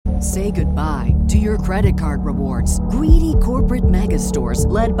Say goodbye to your credit card rewards. Greedy corporate mega stores,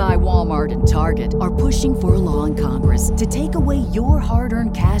 led by Walmart and Target, are pushing for a law in Congress to take away your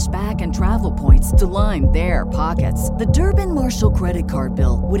hard-earned cash back and travel points to line their pockets. The Durbin-Marshall credit card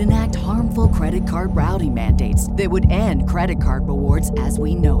bill would enact harmful credit card routing mandates that would end credit card rewards as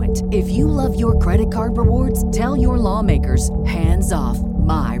we know it. If you love your credit card rewards, tell your lawmakers, hands off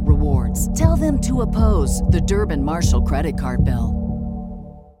my rewards. Tell them to oppose the Durbin-Marshall credit card bill.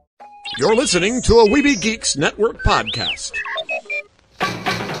 You're listening to a Weeby Geeks Network podcast.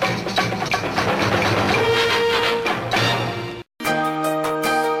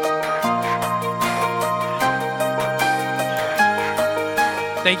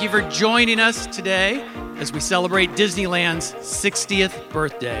 Thank you for joining us today as we celebrate Disneyland's 60th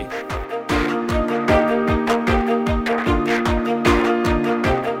birthday.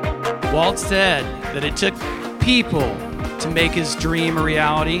 Walt said that it took people to make his dream a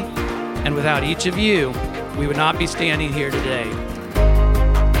reality, and without each of you, we would not be standing here today.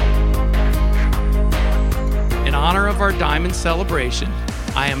 In honor of our Diamond celebration,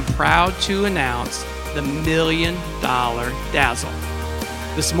 I am proud to announce the $1 Million Dazzle.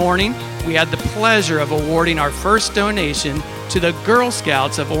 This morning, we had the pleasure of awarding our first donation to the Girl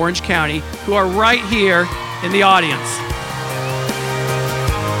Scouts of Orange County, who are right here in the audience.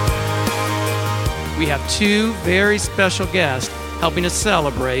 We have two very special guests helping us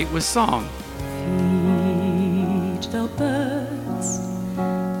celebrate with song. Feed the birds.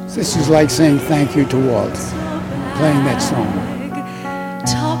 This is like saying thank you to Walt, playing that song.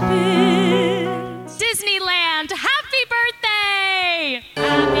 Disneyland, happy birthday!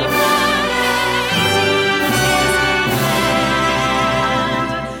 Happy birthday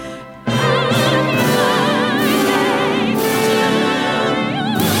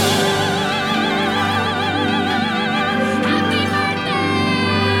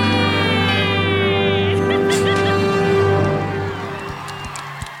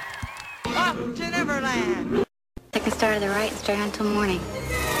to Neverland. Take a start to the right and straight on till morning.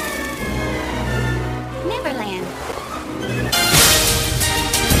 Neverland.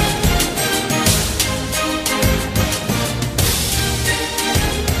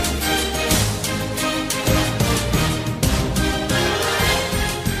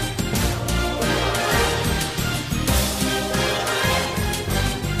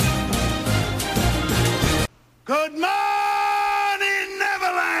 Good morning,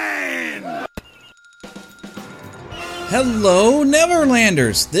 Neverland! Hello,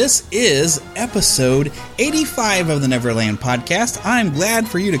 Neverlanders! This is episode 85 of the Neverland podcast. I'm glad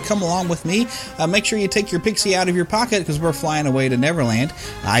for you to come along with me. Make sure you take your pixie out of your pocket because we're flying away to Neverland.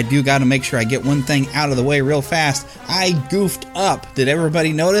 I do got to make sure I get one thing out of the way real fast. I goofed up. Did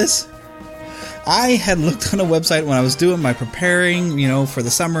everybody notice? I had looked on a website when I was doing my preparing, for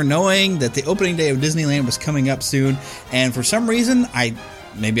the summer, knowing that the opening day of Disneyland was coming up soon, and for some reason,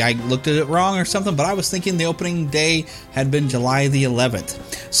 maybe I looked at it wrong or something, but I was thinking the opening day had been July the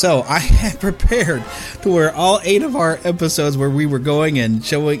 11th. So I had prepared to where all 8 of our episodes where we were going and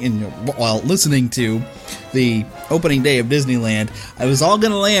showing and while listening to the opening day of Disneyland, I was all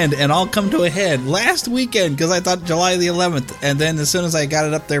going to land and all come to a head last weekend because I thought July the 11th. And then as soon as I got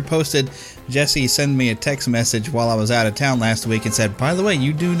it up there posted, Jesse sent me a text message while I was out of town last week and said, by the way,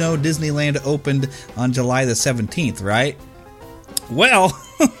 you do know Disneyland opened on July the 17th, right? Well,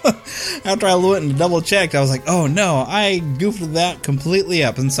 after I went and double checked, I was like, oh no, I goofed that completely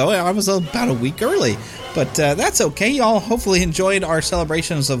up. And so I was about a week early. But that's okay. Y'all hopefully enjoyed our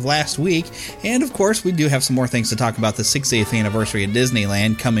celebrations of last week. And of course, we do have some more things to talk about the 60th anniversary of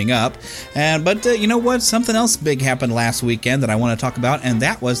Disneyland coming up. But you know what? Something else big happened last weekend that I want to talk about, and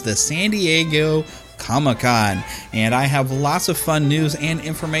that was the San Diego Comic-Con, and I have lots of fun news and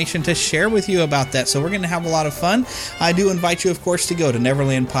information to share with you about that, so we're going to have a lot of fun. I do invite you, of course, to go to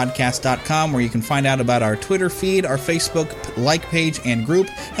neverlandpodcast.com, where you can find out about our Twitter feed, our Facebook like page and group,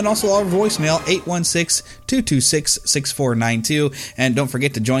 and also our voicemail, 816-226-6492, and don't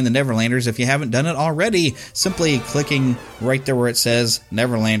forget to join the Neverlanders if you haven't done it already. Simply clicking right there where it says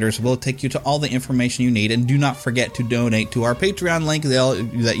Neverlanders will take you to all the information you need, and do not forget to donate to our Patreon link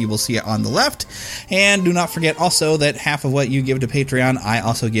that you will see on the left. And do not forget also that half of what you give to Patreon, I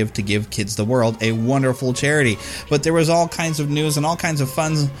also give to Give Kids the World, a wonderful charity. But there was all kinds of news and all kinds of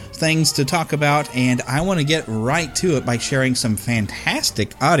fun things to talk about, and I want to get right to it by sharing some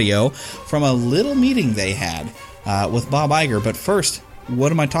fantastic audio from a little meeting they had with Bob Iger. But first,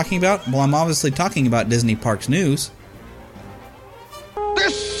 what am I talking about? Well, I'm obviously talking about Disney Parks news.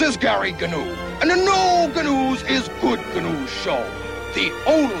 This is Gary Gnu, and the No Gnu's is Good Gnu Show. The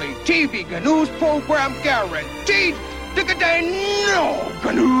only TV Gnu's program guaranteed to contain no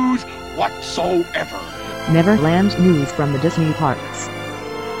Gnu's whatsoever. Neverland news from the Disney parks.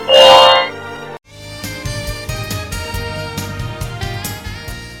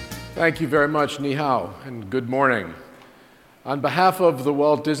 Thank you very much, Ni hao, and good morning. On behalf of the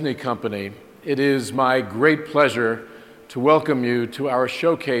Walt Disney Company, it is my great pleasure to welcome you to our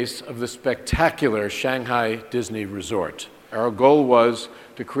showcase of the spectacular Shanghai Disney Resort. Our goal was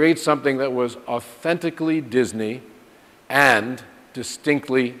to create something that was authentically Disney and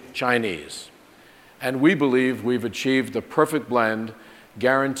distinctly Chinese. And we believe we've achieved the perfect blend,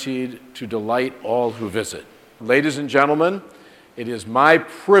 guaranteed to delight all who visit. Ladies and gentlemen, it is my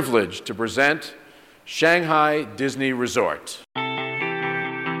privilege to present Shanghai Disney Resort.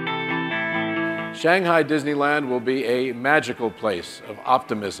 Shanghai Disneyland will be a magical place of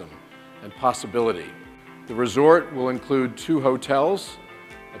optimism and possibility. The resort will include 2 hotels,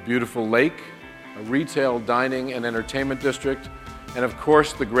 a beautiful lake, a retail dining and entertainment district, and of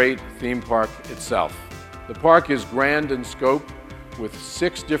course the great theme park itself. The park is grand in scope with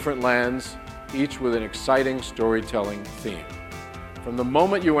 6 different lands, each with an exciting storytelling theme. From the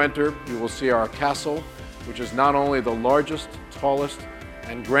moment you enter, you will see our castle, which is not only the largest, tallest,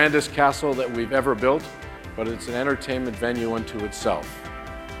 and grandest castle that we've ever built, but it's an entertainment venue unto itself.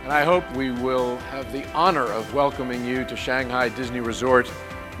 And I hope we will have the honor of welcoming you to Shanghai Disney Resort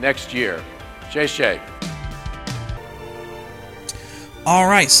next year. Xie. All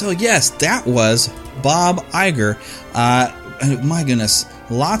right, so yes, that was Bob Iger. My goodness,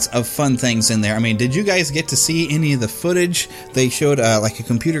 lots of fun things in there. I mean, did you guys get to see any of the footage? They showed like a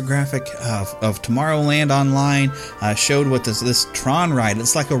computer graphic of Tomorrowland online, showed what this Tron ride.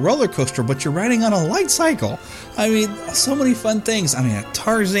 It's like a roller coaster, but you're riding on a light cycle. I mean, so many fun things. I mean, a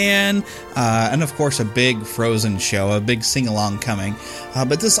Tarzan, and of course a big Frozen show, a big sing-along coming.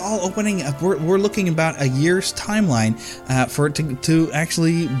 But this all opening up, we're looking about a year's timeline for it to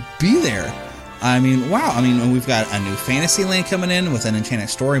actually be there. I mean, wow. I mean, we've got a new Fantasyland coming in with an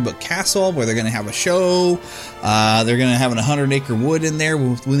Enchanted Storybook Castle where they're going to have a show. They're going to have an 100-acre wood in there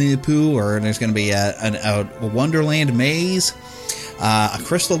with Winnie the Pooh, or there's going to be a Wonderland maze, a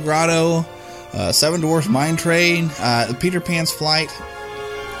Crystal Grotto, Seven Dwarfs Mine Train, Peter Pan's Flight.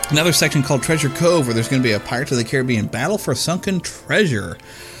 Another section called Treasure Cove where there's going to be a Pirates of the Caribbean Battle for Sunken Treasure,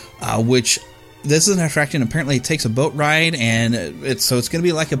 which... This is an attraction. Apparently, it takes a boat ride, and it's going to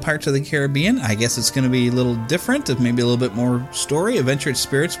be like a Pirates of the Caribbean. I guess it's going to be a little different, maybe a little bit more story. Adventurous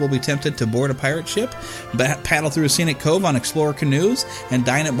spirits will be tempted to board a pirate ship, paddle through a scenic cove on explorer canoes, and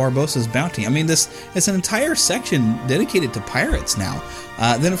dine at Barbossa's Bounty. I mean, it's an entire section dedicated to pirates now.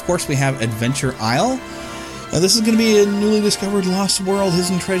 Then, of course, we have Adventure Isle. This is going to be a newly discovered lost world,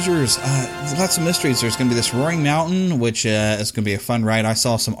 hidden treasures, lots of mysteries. There's going to be this Roaring Mountain, which is going to be a fun ride. I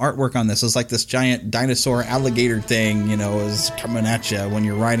saw some artwork on this. It's like this giant dinosaur alligator thing, is coming at you when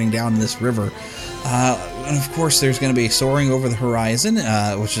you're riding down this river. And of course, there's going to be Soaring Over the Horizon,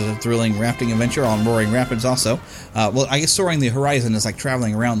 which is a thrilling rafting adventure on Roaring Rapids also. Well, I guess Soaring the Horizon is like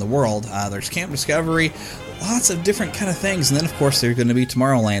traveling around the world. There's Camp Discovery, lots of different kind of things. And then, of course, there's going to be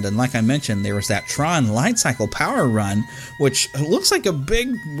Tomorrowland. And like I mentioned, there was that Tron Light Cycle Power Run, which looks like a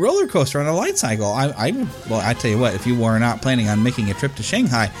big roller coaster on a light cycle. I tell you what, if you were not planning on making a trip to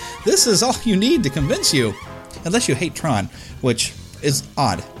Shanghai, this is all you need to convince you. Unless you hate Tron, which is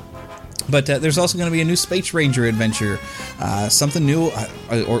odd. But there's also going to be a new Space Ranger adventure, something new,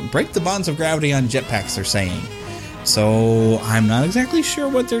 or break the bonds of gravity on jetpacks, they're saying. So I'm not exactly sure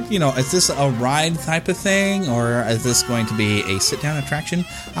what they're, is this a ride type of thing, or is this going to be a sit-down attraction?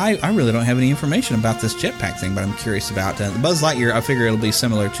 I really don't have any information about this jetpack thing, but I'm curious about the Buzz Lightyear. I figure it'll be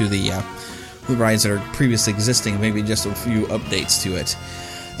similar to the rides that are previously existing, maybe just a few updates to it.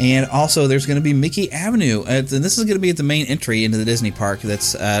 And also, there's going to be Mickey Avenue. This is going to be at the main entry into the Disney park.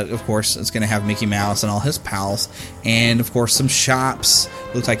 That's, of course, it's going to have Mickey Mouse and all his pals. And, of course, some shops.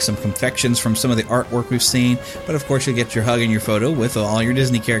 Looks like some confections from some of the artwork we've seen. But, of course, you'll get your hug and your photo with all your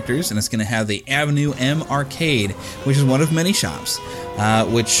Disney characters. And it's going to have the Avenue M Arcade, which is one of many shops.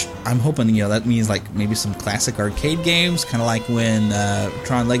 Which I'm hoping, that means like maybe some classic arcade games. Kind of like when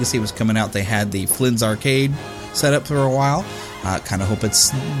Tron Legacy was coming out, they had the Flynn's Arcade set up for a while. Kind of hope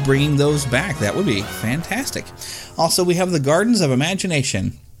it's bringing those back. That would be fantastic. Also, we have the Gardens of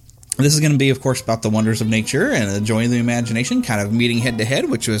Imagination. This is going to be, of course, about the wonders of nature and the joy of the imagination, kind of meeting head-to-head,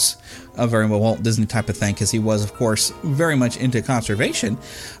 which was a very Walt Disney type of thing, because he was, of course, very much into conservation.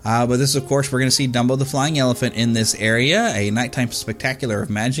 But this, of course, we're going to see Dumbo the Flying Elephant in this area, a nighttime spectacular of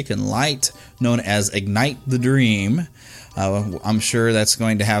magic and light known as Ignite the Dream. I'm sure that's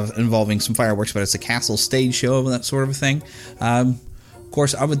going to have involving some fireworks, but it's a castle stage show, that sort of a thing. Of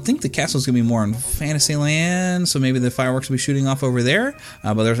course, I would think the castle's going to be more in Fantasyland, so maybe the fireworks will be shooting off over there.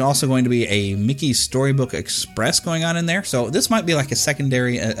 But there's also going to be a Mickey's Storybook Express going on in there. So this might be like a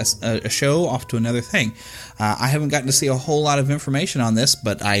secondary a show off to another thing. I haven't gotten to see a whole lot of information on this,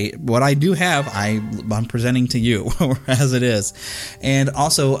 but what I do have, I'm presenting to you as it is. And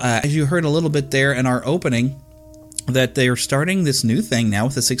also, as you heard a little bit there in our opening, that they're starting this new thing now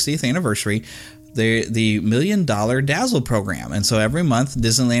with the 60th anniversary, the $1 Million Dazzle program. And so every month,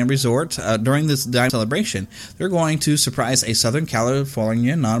 Disneyland Resort, during this Diamond Celebration, they're going to surprise a Southern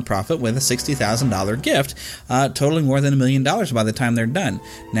California nonprofit with a $60,000 gift, totaling more than $1 million by the time they're done.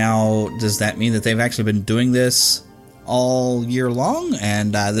 Now, does that mean that they've actually been doing this all year long,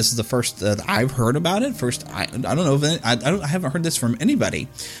 and this is the first that I've heard about it? I don't know if I haven't heard this from anybody,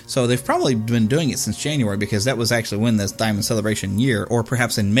 so they've probably been doing it since January, because that was actually when this Diamond Celebration year, or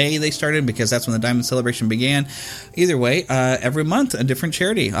perhaps in May they started, because that's when the Diamond Celebration began. Either way, every month a different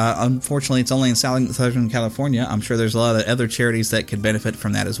charity. Unfortunately, it's only in Southern California. I'm sure there's a lot of other charities that could benefit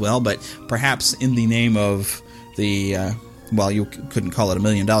from that as well, but perhaps in the name of the well, you couldn't call it $1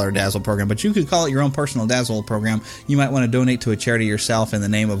 Million Dazzle program, but you could call it your own personal Dazzle program. You might want to donate to a charity yourself in the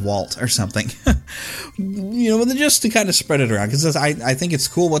name of Walt or something. Just to kind of spread it around, because I think it's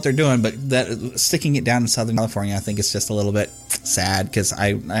cool what they're doing, but that sticking it down in Southern California, I think it's just a little bit sad, because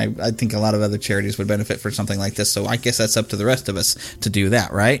I think a lot of other charities would benefit for something like this, so I guess that's up to the rest of us to do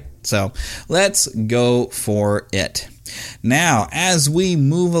that, right? So let's go for it. Now, as we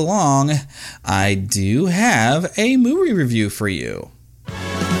move along, I do have a movie review for you.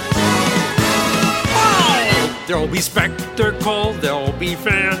 There'll be spectacle, there'll be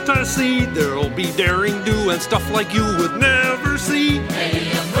fantasy, there'll be daring do and stuff like you would never see.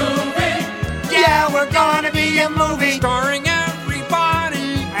 Hey, a movie! Yeah, we're gonna be a movie! Starring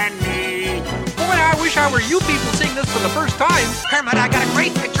everybody and me. Boy, I wish I were you people seeing this for the first time. Kermit, I got a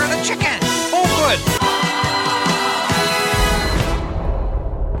great picture of the chicken! Oh, good!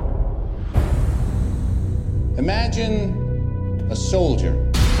 Imagine a soldier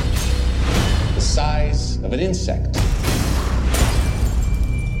the size of an insect.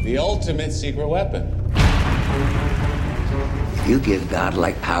 The ultimate secret weapon. If you give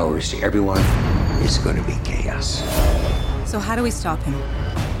godlike powers to everyone, it's going to be chaos. So how do we stop him?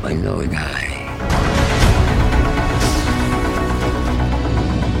 I know a guy.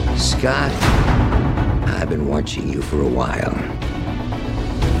 Scott, I've been watching you for a while.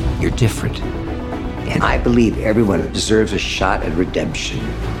 You're different. And I believe everyone deserves a shot at redemption.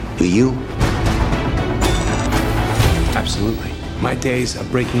 Do you? Absolutely. My days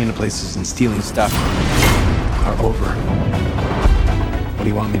of breaking into places and stealing stuff are over. What do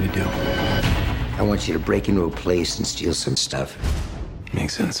you want me to do? I want you to break into a place and steal some stuff.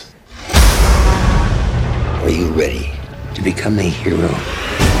 Makes sense. Are you ready to become the hero?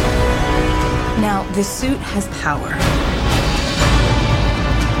 Now, this suit has power.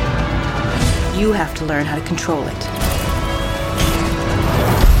 You have to learn how to control it.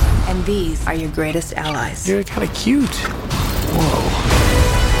 And these are your greatest allies. You're kind of cute. Whoa.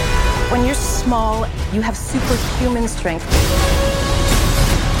 When you're small, you have superhuman strength.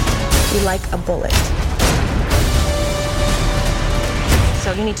 You're like a bullet.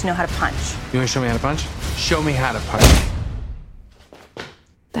 So you need to know how to punch. You want to show me how to punch? Show me how to punch.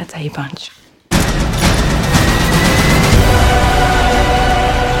 That's how you punch.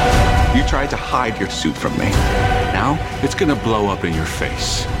 You tried to hide your suit from me. Now, it's gonna blow up in your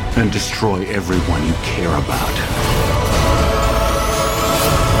face and destroy everyone you care about.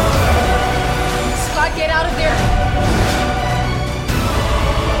 Scott, get out of there!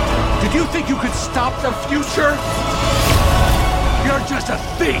 Did you think you could stop the future? You're just a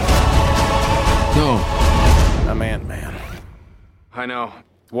thief! No. I'm Ant-Man. I know.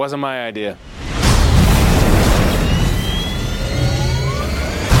 It wasn't my idea.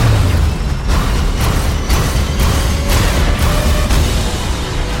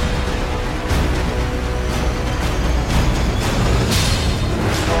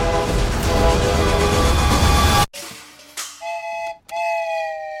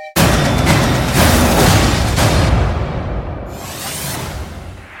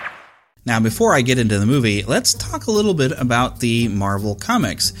 Now, before I get into the movie, let's talk a little bit about the Marvel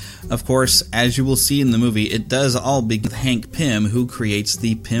Comics. Of course, as you will see in the movie, it does all begin with Hank Pym, who creates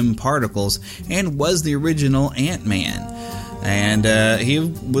the Pym particles and was the original Ant-Man. And he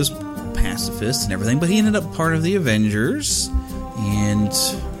was pacifist and everything, but he ended up part of the Avengers and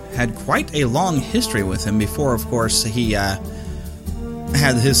had quite a long history with him before, of course, he had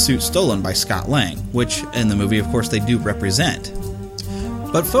his suit stolen by Scott Lang, which in the movie, of course, they do represent.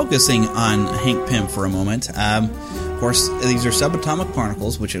 But focusing on Hank Pym for a moment, of course, these are subatomic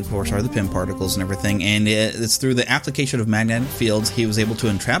particles, which of course are the Pym particles and everything, and it's through the application of magnetic fields he was able to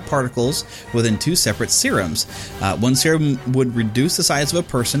entrap particles within 2 separate serums. One serum would reduce the size of a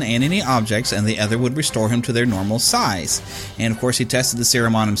person and any objects, and the other would restore him to their normal size. And of course, he tested the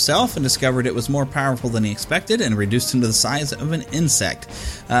serum on himself and discovered it was more powerful than he expected and reduced him to the size of an insect.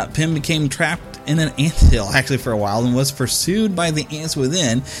 Pym became trapped in an anthill actually for a while and was pursued by the ants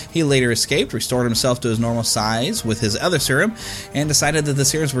within. He later escaped, restored himself to his normal size with his other serum, and decided that the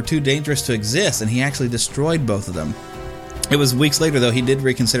serums were too dangerous to exist, and he actually destroyed both of them. It was weeks later, though, he did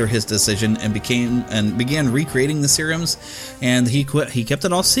reconsider his decision and began recreating the serums, and he kept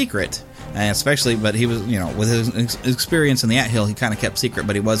it all secret. Especially, but he was, with his experience in the anthill, he kind of kept secret,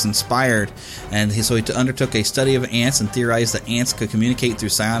 but he was inspired, and so he undertook a study of ants and theorized that ants could communicate through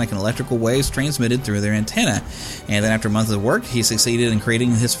psionic and electrical waves transmitted through their antenna. And then after months of work, he succeeded in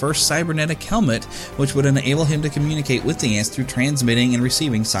creating his first cybernetic helmet, which would enable him to communicate with the ants through transmitting and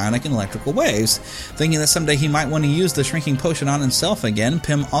receiving psionic and electrical waves. Thinking that someday he might want to use the shrinking potion on himself again,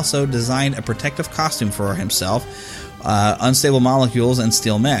 Pym also designed a protective costume for himself, unstable molecules, and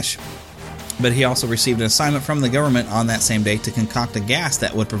steel mesh. But he also received an assignment from the government on that same day to concoct a gas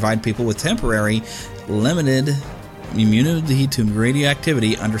that would provide people with temporary, limited immunity to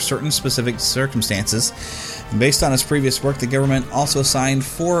radioactivity under certain specific circumstances. Based on his previous work, the government also assigned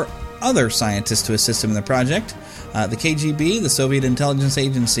 4 other scientists to assist him in the project. The KGB, the Soviet intelligence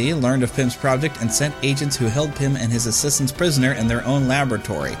agency, learned of Pym's project and sent agents who held Pym and his assistants prisoner in their own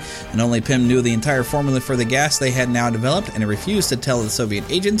laboratory. And only Pym knew the entire formula for the gas they had now developed, and he refused to tell the Soviet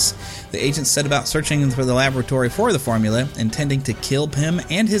agents. The agents set about searching for the laboratory for the formula, intending to kill Pym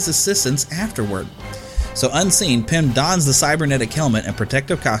and his assistants afterward. So unseen, Pym dons the cybernetic helmet and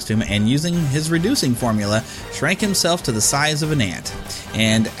protective costume, and using his reducing formula, shrank himself to the size of an ant.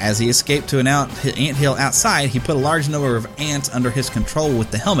 And as he escaped to an anthill outside, he put a large number of ants under his control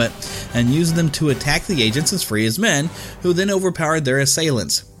with the helmet, and used them to attack the agents as free as men, who then overpowered their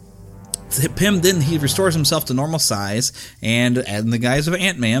assailants. Pym then he restores himself to normal size, and in the guise of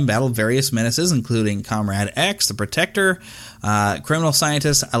Ant-Man, battled various menaces, including Comrade X, the Protector, criminal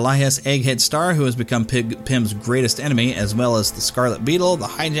scientist Elias Egghead Star, who has become Pym's greatest enemy, as well as the Scarlet Beetle, the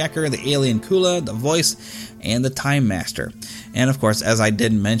Hijacker, the Alien Kula, the Voice, and the Time Master. And of course, as I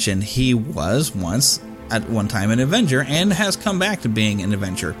did mention, he was once at one time an Avenger, and has come back to being an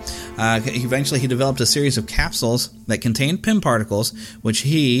Avenger. Eventually he developed a series of capsules that contained Pym particles, which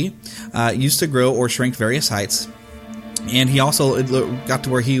he used to grow or shrink various heights. And he also got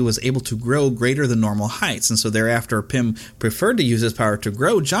to where he was able to grow greater than normal heights. And so thereafter, Pym preferred to use his power to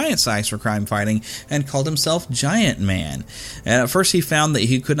grow giant size for crime fighting and called himself Giant Man. And at first he found that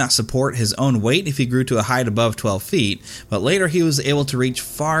he could not support his own weight if he grew to a height above 12 feet. But later he was able to reach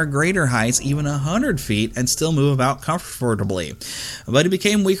far greater heights, even 100 feet, and still move about comfortably. But he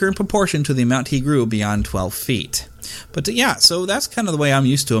became weaker in proportion to the amount he grew beyond 12 feet. But yeah, so that's kind of the way I'm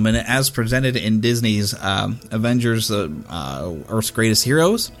used to him, and as presented in Disney's Avengers, Earth's Greatest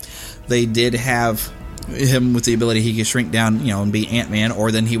Heroes, they did have him with the ability he could shrink down, and be Ant-Man,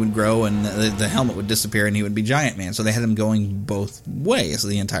 or then he would grow and the helmet would disappear and he would be Giant Man. So they had him going both ways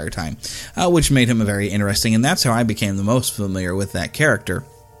the entire time, which made him very interesting, and that's how I became the most familiar with that character.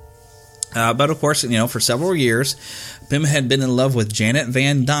 But of course, for several years, Pym had been in love with Janet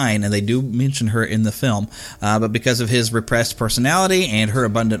Van Dyne, and they do mention her in the film. But because of his repressed personality and her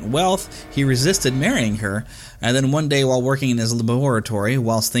abundant wealth, he resisted marrying her. And then one day, while working in his laboratory,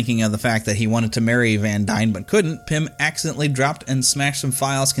 whilst thinking of the fact that he wanted to marry Van Dyne but couldn't, Pym accidentally dropped and smashed some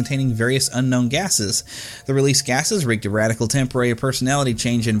files containing various unknown gases. The released gases wreaked a radical temporary personality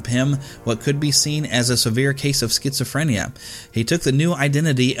change in Pym, what could be seen as a severe case of schizophrenia. He took the new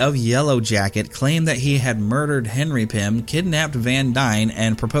identity of Yellow Jacket, claimed that he had murdered Henry Pym, kidnapped Van Dyne,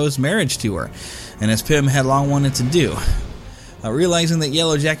 and proposed marriage to her, and as Pym had long wanted to do. Realizing that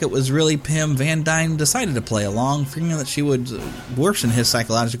Yellow Jacket was really Pym, Van Dyne decided to play along, figuring that she would worsen his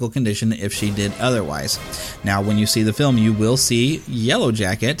psychological condition if she did otherwise. Now, when you see the film, you will see Yellow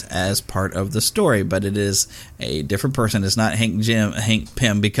Jacket as part of the story, but it is a different person. It's not Hank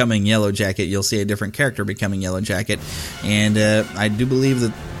Pym becoming Yellow Jacket. You'll see a different character becoming Yellow Jacket, and I do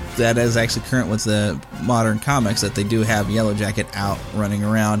believe that is actually current with the modern comics, that they do have Yellow Jacket out running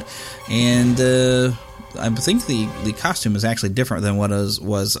around, and I think the costume is actually different than what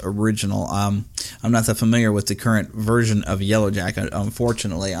was original. I'm not that familiar with the current version of Yellow Jacket,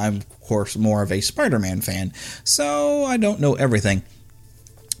 unfortunately. I'm, of course, more of a Spider-Man fan, so I don't know everything.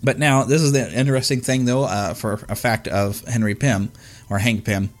 But now, this is the interesting thing, though, for a fact of Henry Pym, or Hank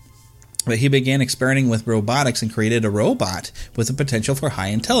Pym. But he began experimenting with robotics and created a robot with the potential for high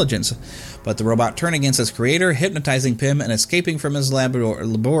intelligence. But the robot turned against his creator, hypnotizing Pym and escaping from his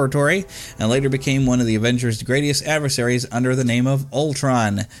laboratory, and later became one of the Avengers' greatest adversaries under the name of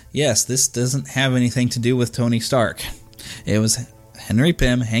Ultron. Yes, this doesn't have anything to do with Tony Stark. It was Henry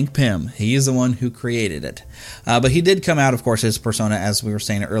Pym, Hank Pym. He is the one who created it. But he did come out, of course, his persona, as we were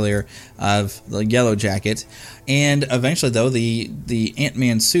saying earlier, of the Yellow Jacket. And eventually, though, the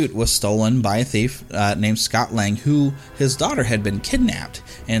Ant-Man suit was stolen by a thief named Scott Lang, who his daughter had been kidnapped.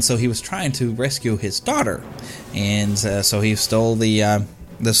 And so he was trying to rescue his daughter. And so he stole the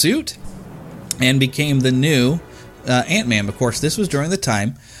suit and became the new Ant-Man. Of course, this was during the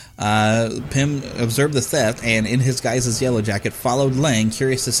time Pym observed the theft, and in his guise as Yellow Jacket, followed Lang,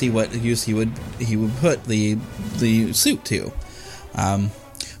 curious to see what use he would put the suit to.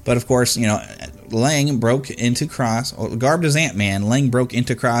 But of course, Lang broke into Cross, garbed as Ant-Man. Lang broke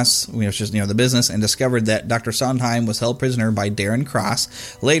into Cross, which is the business, and discovered that Dr. Sondheim was held prisoner by Darren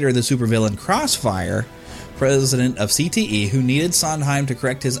Cross. Later, the supervillain Crossfire, president of CTE, who needed Sondheim to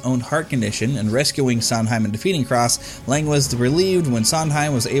correct his own heart condition, and rescuing Sondheim and defeating Cross, Lang was relieved when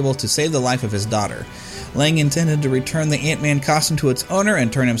Sondheim was able to save the life of his daughter. Lang intended to return the Ant-Man costume to its owner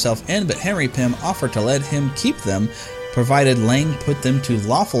and turn himself in, but Henry Pym offered to let him keep them, provided Lang put them to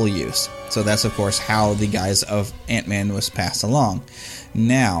lawful use. So that's, of course, how the guise of Ant-Man was passed along.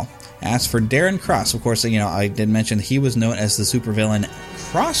 Now, as for Darren Cross, of course, I did mention he was known as the supervillain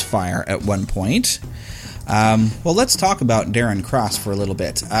Crossfire at one point. Well, let's talk about Darren Cross for a little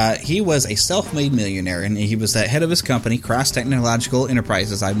bit. He was a self-made millionaire, and he was the head of his company, Cross Technological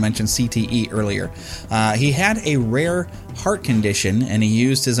Enterprises. I mentioned CTE earlier. He had a rare heart condition, and he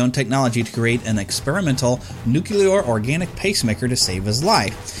used his own technology to create an experimental nuclear organic pacemaker to save his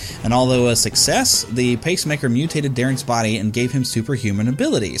life. And although a success, the pacemaker mutated Darren's body and gave him superhuman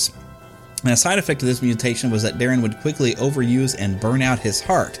abilities. And a side effect of this mutation was that Darren would quickly overuse and burn out his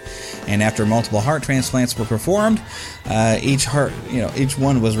heart. And after multiple heart transplants were performed, each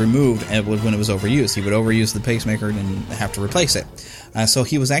one was removed when it was overused. He would overuse the pacemaker and have to replace it. So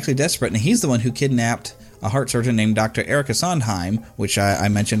he was actually desperate, and he's the one who kidnapped a heart surgeon named Dr. Erica Sondheim, which I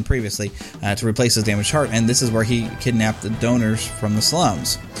mentioned previously, to replace his damaged heart. And this is where he kidnapped the donors from the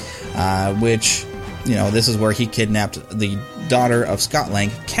slums, this is where he kidnapped the daughter of Scott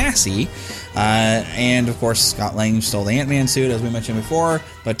Lang, Cassie, and of course Scott Lang stole the Ant-Man suit, as we mentioned before,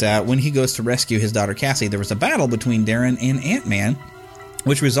 but when he goes to rescue his daughter Cassie, there was a battle between Darren and Ant-Man,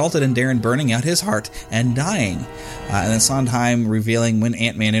 which resulted in Darren burning out his heart and dying. And then Sondheim revealing when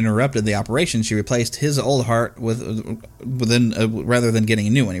Ant-Man interrupted the operation, she replaced his old heart rather than getting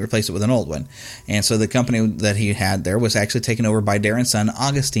a new one. He replaced it with an old one. And so the company that he had there was actually taken over by Darren's son,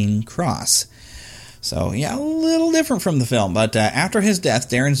 Augustine Cross. So, yeah, a little different from the film. But after his death,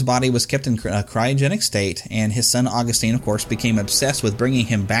 Darren's body was kept in a cryogenic state, and his son Augustine, of course, became obsessed with bringing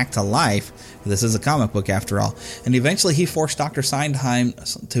him back to life. This is a comic book, after all. And eventually he forced Dr. Sondheim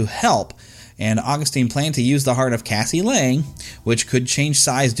to help, and Augustine planned to use the heart of Cassie Lang, which could change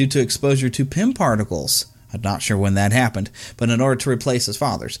size due to exposure to Pym particles. I'm not sure when that happened, but in order to replace his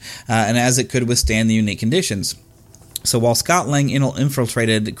father's, and as it could withstand the unique conditions. So while Scott Lang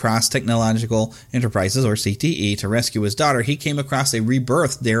infiltrated Cross Technological Enterprises, or CTE, to rescue his daughter, he came across a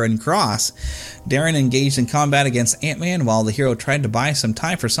rebirthed Darren Cross. Darren engaged in combat against Ant-Man while the hero tried to buy some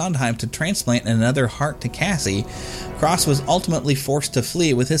time for Sondheim to transplant another heart to Cassie. Cross was ultimately forced to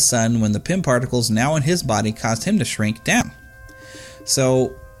flee with his son when the Pym particles now in his body caused him to shrink down.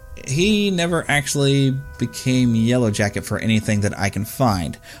 So he never actually became Yellow Jacket for anything that I can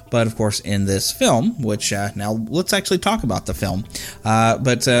find. But, of course, in this film, which now let's actually talk about the film.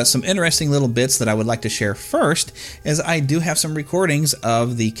 But some interesting little bits that I would like to share first is I do have some recordings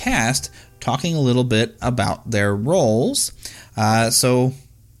of the cast talking a little bit about their roles.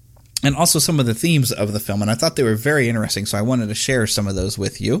 And also some of the themes of the film, and I thought they were very interesting, so I wanted to share some of those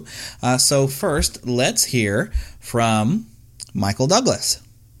with you. So first, let's hear from Michael Douglas.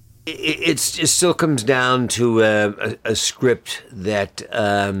 It still comes down to a script that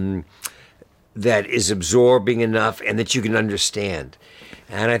is absorbing enough and that you can understand.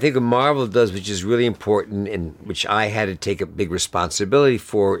 And I think what Marvel does, which is really important and which I had to take a big responsibility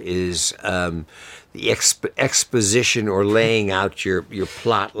for, is the exposition or laying out your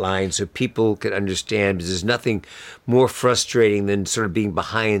plot line so people can understand, because there's nothing more frustrating than sort of being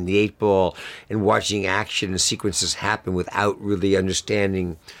behind the eight ball and watching action and sequences happen without really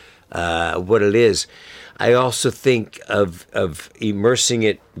understanding what it is. I also think of immersing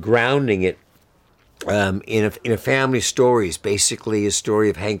it, grounding it in a family stories, basically a story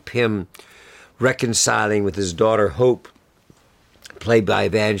of Hank Pym reconciling with his daughter Hope played by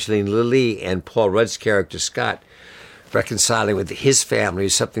Evangeline Lilly, and Paul Rudd's character, Scott, reconciling with his family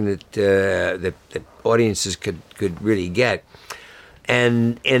is something that that audiences could really get.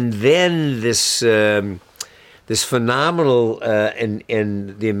 And then this this phenomenal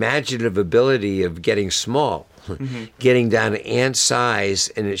and the imaginative ability of getting small, getting down to ant size,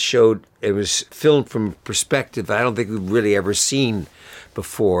 and it was filmed from a perspective I don't think we've really ever seen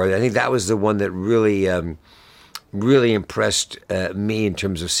before. I think that was the one that really really impressed me in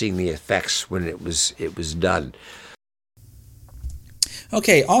terms of seeing the effects when it was done.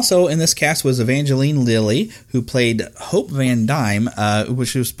 Okay, also in this cast was Evangeline Lilly, who played Hope Van Dyne,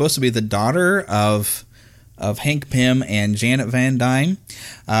 which was supposed to be the daughter of Hank Pym and Janet Van Dyne,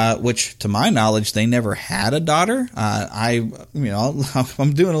 which, to my knowledge, they never had a daughter. I'm doing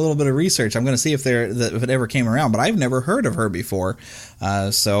a little bit of research. I'm going to see if it ever came around, but I've never heard of her before.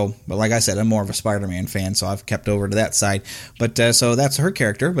 But like I said, I'm more of a Spider-Man fan, so I've kept over to that side. But so that's her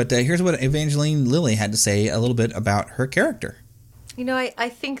character. But here's what Evangeline Lilly had to say a little bit about her character. You know, I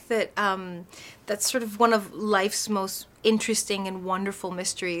think that that's sort of one of life's most interesting and wonderful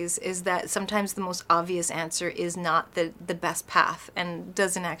mysteries, is that sometimes the most obvious answer is not the best path and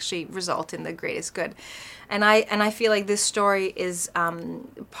doesn't actually result in the greatest good. And I feel like this story is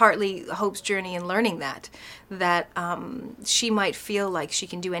partly Hope's journey in learning that she might feel like she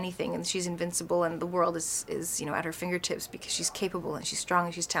can do anything and she's invincible and the world is at her fingertips because she's capable and she's strong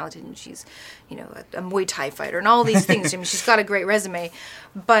and she's talented and she's a Muay Thai fighter and all these things. I mean, she's got a great resume,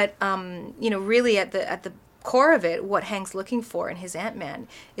 but really at the core of it, what Hank's looking for in his Ant-Man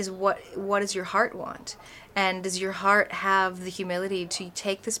is what does your heart want? And does your heart have the humility to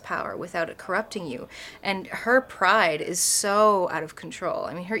take this power without it corrupting you? And her pride is so out of control.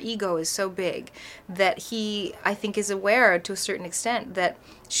 I mean, her ego is so big that he, I think, is aware to a certain extent that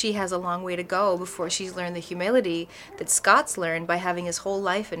she has a long way to go before she's learned the humility that Scott's learned by having his whole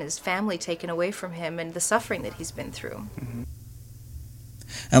life and his family taken away from him and the suffering that he's been through. Mm-hmm.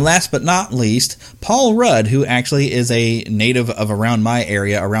 And last but not least, Paul Rudd, who actually is a native of around my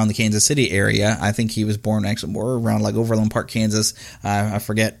area, around the Kansas City area. I think he was born actually more around like Overland Park, Kansas. I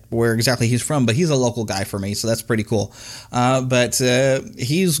forget where exactly he's from, but he's a local guy for me, so that's pretty cool. But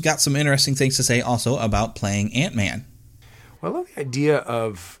he's got some interesting things to say also about playing Ant-Man. Well, I love the idea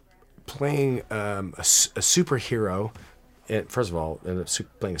of playing a superhero. First of all,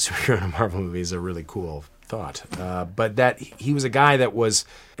 playing a superhero in a Marvel movie is a really cool thought, but that he was a guy that was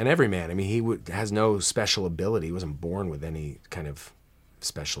an everyman. I mean, he has no special ability. He wasn't born with any kind of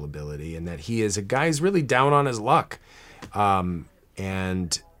special ability, and that he is a guy who's really down on his luck,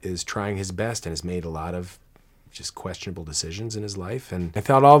 and is trying his best and has made a lot of just questionable decisions in his life. And I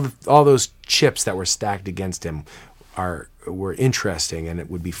thought all those chips that were stacked against him were interesting, and it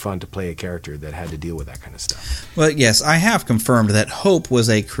would be fun to play a character that had to deal with that kind of stuff. Well, yes, I have confirmed that Hope was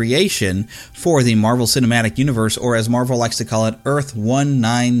a creation for the Marvel Cinematic Universe, or as Marvel likes to call it, Earth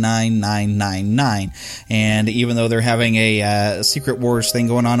 199999. And even though they're having a Secret Wars thing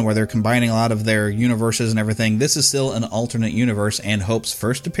going on where they're combining a lot of their universes and everything, this is still an alternate universe, and Hope's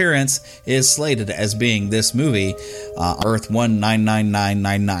first appearance is slated as being this movie, Earth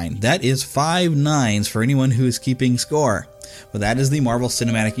 199999. That is 5 nines for anyone who is keeping score. But that is the Marvel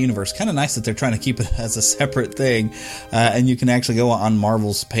Cinematic Universe. Kind of nice that they're trying to keep it as a separate thing. And you can actually go on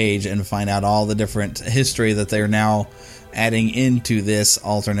Marvel's page and find out all the different history that they're now adding into this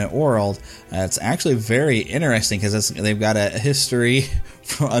alternate world. It's actually very interesting because they've got a history,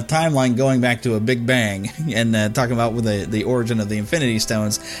 a timeline going back to a Big Bang, and talking about with the origin of the Infinity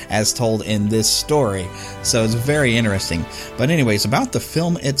Stones as told in this story. So it's very interesting. But anyways, about the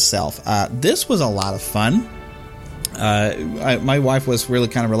film itself, this was a lot of fun. My wife was really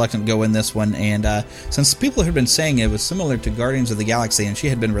kind of reluctant to go in this one, and since people had been saying it was similar to Guardians of the Galaxy, and she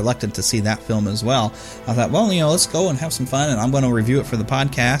had been reluctant to see that film as well, I thought, well, let's go and have some fun, and I'm going to review it for the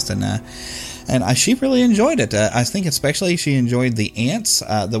podcast, and she really enjoyed it. I think especially she enjoyed the ants,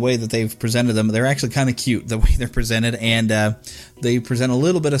 the way that they've presented them. They're actually kind of cute, the way they're presented, and they present a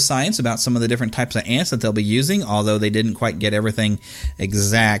little bit of science about some of the different types of ants that they'll be using, although they didn't quite get everything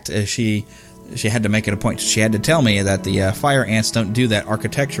exact. She had to make it a point. She had to tell me that the fire ants don't do that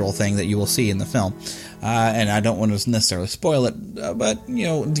architectural thing that you will see in the film. And I don't want to necessarily spoil it, but,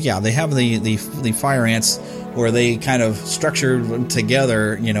 they have the fire ants where they kind of structure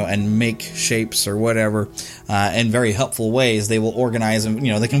together, and make shapes or whatever in very helpful ways. They will organize them,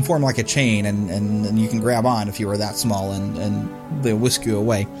 they can form like a chain and you can grab on if you were that small and they'll whisk you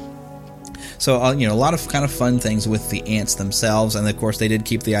away. So, a lot of kind of fun things with the ants themselves. And of course, they did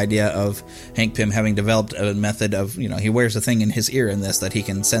keep the idea of Hank Pym having developed a method of, he wears a thing in his ear in this that he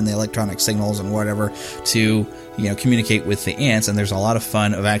can send the electronic signals and whatever to, communicate with the ants. And there's a lot of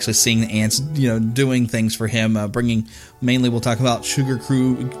fun of actually seeing the ants, doing things for him, mainly we'll talk about sugar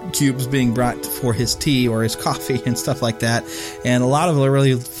cubes being brought for his tea or his coffee and stuff like that. And a lot of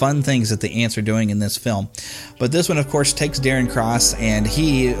really fun things that the ants are doing in this film. But this one, of course, takes Darren Cross, and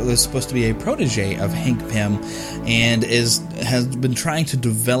he was supposed to be a protege of Hank Pym and has been trying to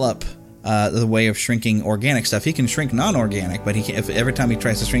develop the way of shrinking organic stuff. He can shrink non-organic, but every time he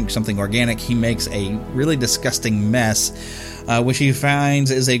tries to shrink something organic, he makes a really disgusting mess, which he finds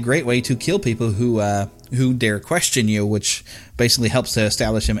is a great way to kill people who dare question you, which basically helps to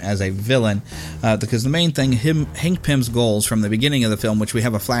establish him as a villain. Because the main thing, Hank Pym's goals from the beginning of the film, which we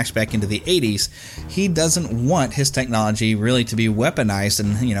have a flashback into the 80s, he doesn't want his technology really to be weaponized.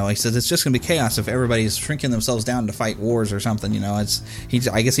 And, he says it's just going to be chaos if everybody's shrinking themselves down to fight wars or something.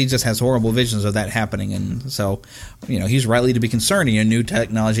 I guess he just has horrible visions of that happening. And so, he's rightly to be concerned in new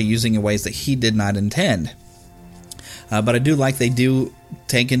technology using in ways that he did not intend. But I do like they do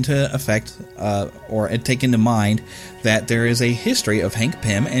take into effect or take into mind that there is a history of Hank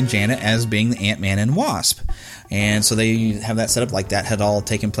Pym and Janet as being the Ant-Man and Wasp. And so they have that set up like that had all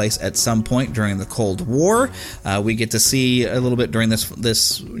taken place at some point during the Cold War. We get to see a little bit during this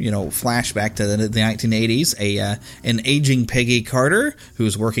flashback to the 1980s an aging Peggy Carter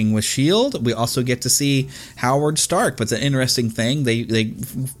who's working with S.H.I.E.L.D. We also get to see Howard Stark. But the interesting thing, they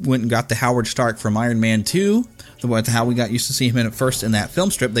went and got the Howard Stark from Iron Man 2. How we got used to see him at first in that film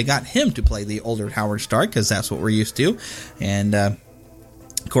strip. They got him to play the older Howard Stark because that's what we're used to. And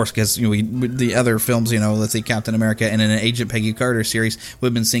of course, because the other films, let's see, Captain America and in an Agent Peggy Carter series,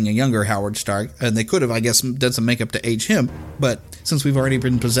 we've been seeing a younger Howard Stark, and they could have, I guess, done some makeup to age him. But since we've already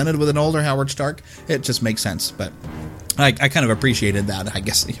been presented with an older Howard Stark, it just makes sense. But I kind of appreciated that, I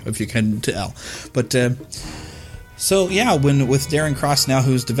guess, if you can tell. But so yeah, with Darren Cross now,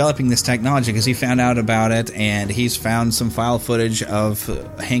 who's developing this technology because he found out about it, and he's found some file footage of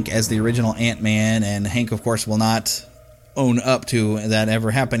Hank as the original Ant-Man, and Hank, of course, will not own up to that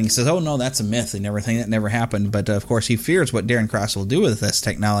ever happening. He says, "Oh no, that's a myth. That never happened." But of course, he fears what Darren Cross will do with this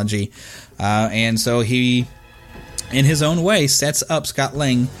technology, and so he, in his own way, sets up Scott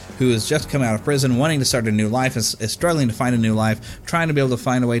Lang, who has just come out of prison, wanting to start a new life, is struggling to find a new life, trying to be able to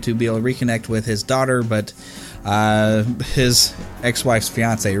find a way to be able to reconnect with his daughter, but his ex-wife's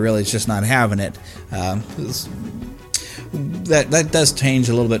fiance really is just not having it. That does change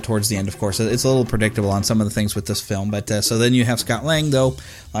a little bit towards the end, of course. It's a little predictable on some of the things with this film. But so then you have Scott Lang, though.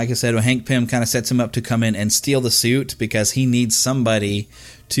 Like I said, Hank Pym kind of sets him up to come in and steal the suit because he needs somebody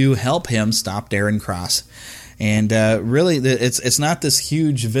to help him stop Darren Cross. And really, it's not this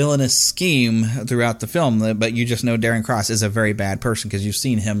huge villainous scheme throughout the film, but you just know Darren Cross is a very bad person because you've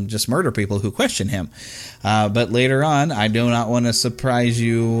seen him just murder people who question him. But later on, I do not want to surprise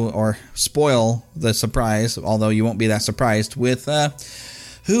you or spoil the surprise, although you won't be that surprised, with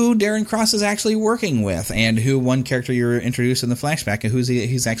who Darren Cross is actually working with, and who one character you're introduced in the flashback, and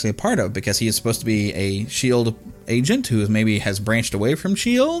he's actually a part of, because he is supposed to be a S.H.I.E.L.D. agent who maybe has branched away from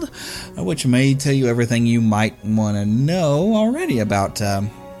S.H.I.E.L.D., which may tell you everything you might want to know already about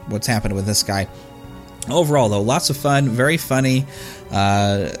what's happened with this guy. Overall, though, lots of fun, very funny.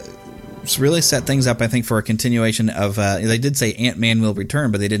 It's really set things up, I think, for a continuation of... they did say Ant-Man will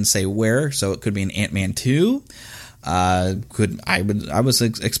return, but they didn't say where, so it could be an Ant-Man 2. I would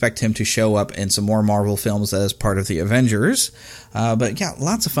expect him to show up in some more Marvel films as part of the Avengers. But yeah,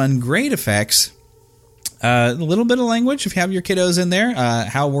 lots of fun, great effects. A little bit of language if you have your kiddos in there.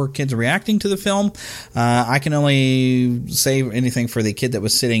 How were kids reacting to the film? I can only say anything for the kid that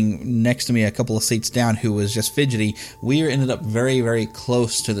was sitting next to me a couple of seats down who was just fidgety. We ended up very, very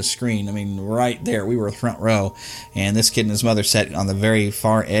close to the screen. I mean, right there. We were front row. And this kid and his mother sat on the very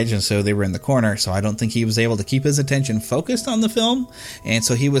far edge, and so they were in the corner. So I don't think he was able to keep his attention focused on the film. And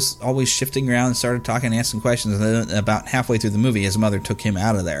so he was always shifting around and started talking and asking questions. And then about halfway through the movie, his mother took him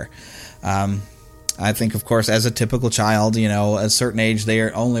out of there. I think, of course, as a typical child, at a certain age, they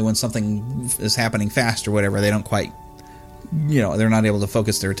are only when something is happening fast or whatever, they don't quite, they're not able to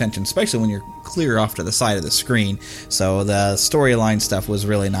focus their attention, especially when you're clear off to the side of the screen. So the storyline stuff was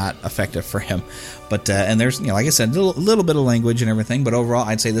really not effective for him. But, and there's, like I said, a little bit of language and everything, but overall,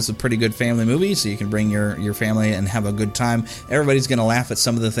 I'd say this is a pretty good family movie, so you can bring your family and have a good time. Everybody's going to laugh at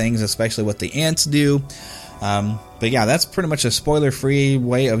some of the things, especially what the ants do. But yeah, that's pretty much a spoiler-free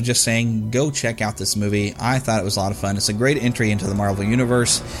way of just saying, go check out this movie. I thought it was a lot of fun. It's a great entry into the Marvel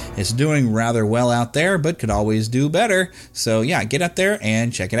Universe. It's doing rather well out there, but could always do better. So yeah, get out there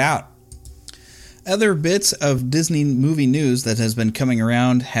and check it out. Other bits of Disney movie news that has been coming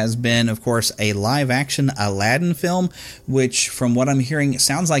around has been, of course, a live-action Aladdin film, which, from what I'm hearing,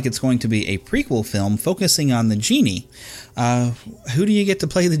 sounds like it's going to be a prequel film focusing on the genie. Who do you get to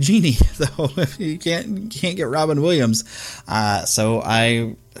play the genie, though, if you can't get Robin Williams? I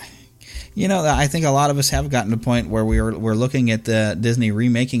think a lot of us have gotten to a point where we're looking at Disney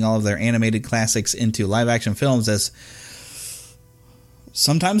remaking all of their animated classics into live-action films as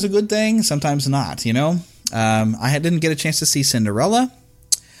sometimes a good thing, sometimes not, I didn't get a chance to see Cinderella.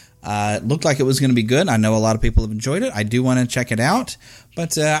 It looked like it was going to be good. I know a lot of people have enjoyed it. I do want to check it out.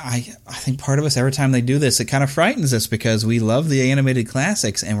 But I think part of us, every time they do this, it kind of frightens us because we love the animated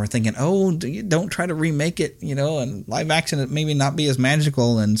classics and we're thinking, oh, don't try to remake it, and live action, it maybe not be as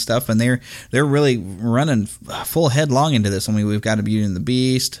magical and stuff. And they're really running full headlong into this. I mean, we've got a Beauty and the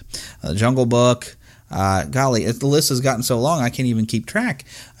Beast, Jungle Book. Golly, the list has gotten so long I can't even keep track.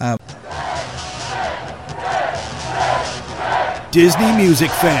 Disney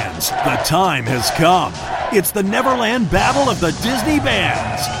music fans, the time has come. It's the Neverland Battle of the Disney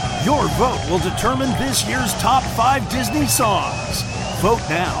Bands. Your vote will determine this year's top 5 Disney songs. Vote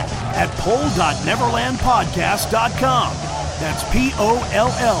now at poll.neverlandpodcast.com. That's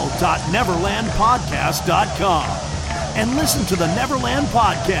POLL.neverlandpodcast.com. And listen to the Neverland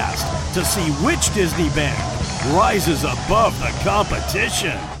Podcast to see which Disney band rises above the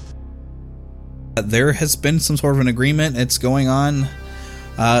competition. There has been some sort of an agreement. It's going on.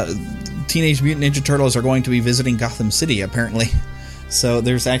 Teenage Mutant Ninja Turtles are going to be visiting Gotham City, apparently. So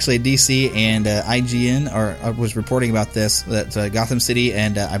there's actually a DC and IGN was reporting about this, that Gotham City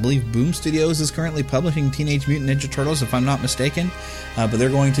and I believe Boom Studios is currently publishing Teenage Mutant Ninja Turtles, if I'm not mistaken. But they're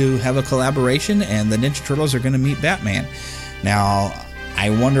going to have a collaboration, and the Ninja Turtles are going to meet Batman. Now, I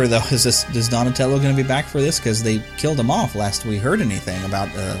wonder, though, is Donatello going to be back for this? Because they killed him off last we heard anything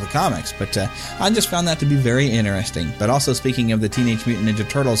about the comics. But I just found that to be very interesting. But also, speaking of the Teenage Mutant Ninja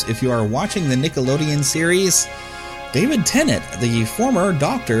Turtles, if you are watching the Nickelodeon series, David Tennant, the former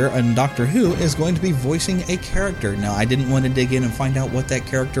Doctor in Doctor Who, is going to be voicing a character. Now, I didn't want to dig in and find out what that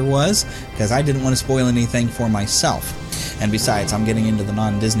character was, because I didn't want to spoil anything for myself. And besides, I'm getting into the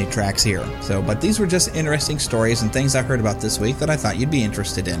non-Disney tracks here. But these were just interesting stories and things I heard about this week that I thought you'd be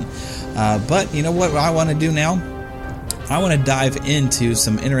interested in. But you know what I want to do now? I want to dive into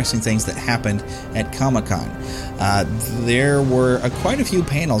some interesting things that happened at Comic-Con. There were quite a few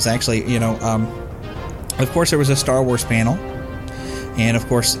panels, actually. Of course, there was a Star Wars panel. And, of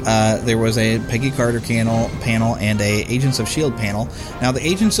course, there was a Peggy Carter panel and a Agents of S.H.I.E.L.D. panel. Now, the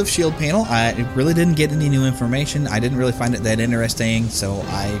Agents of S.H.I.E.L.D. panel, I really didn't get any new information. I didn't really find it that interesting, so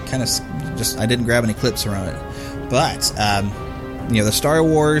I kind of I didn't grab any clips around it. But, the Star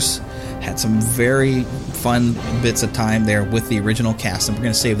Wars had some very fun bits of time there with the original cast, and we're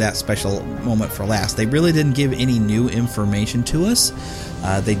going to save that special moment for last. They really didn't give any new information to us.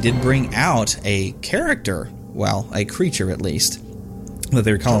 They did bring out a character, well, a creature at least, that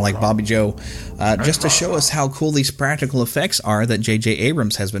they were calling like Bobby Joe, just to show us how cool these practical effects are that J.J.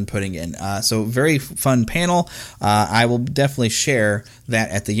 Abrams has been putting in. So very fun panel. I will definitely share that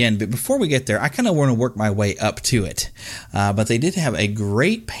at the end. But before we get there, I kind of want to work my way up to it. But they did have a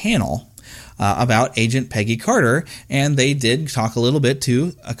great panel about Agent Peggy Carter, and they did talk a little bit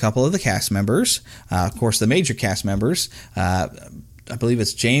to a couple of the cast members. Of course, the major cast members. I believe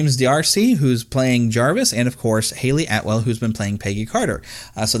it's James D'Arcy, who's playing Jarvis, and of course Haley Atwell, who's been playing Peggy Carter.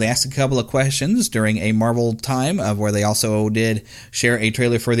 So they asked a couple of questions during a Marvel time, where they also did share a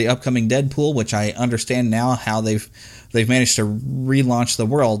trailer for the upcoming Deadpool, which I understand now how they've managed to relaunch the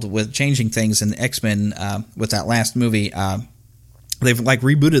world with changing things in X-Men with that last movie. They've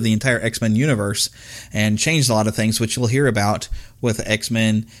rebooted the entire X-Men universe and changed a lot of things, which you'll hear about with the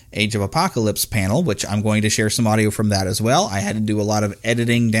X-Men Age of Apocalypse panel, which I'm going to share some audio from that as well. I had to do a lot of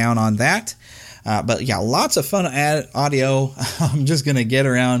editing down on that. But yeah, lots of fun audio. I'm just going to get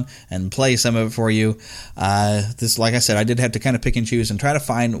around and play some of it for you. Like I said, I did have to kind of pick and choose and try to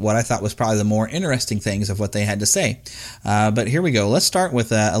find what I thought was probably the more interesting things of what they had to say. But here we go. Let's start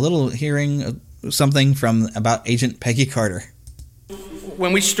with a little hearing something about Agent Peggy Carter.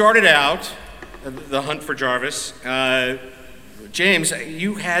 When we started out the hunt for Jarvis, James,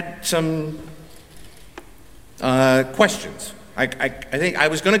 you had some questions. I think I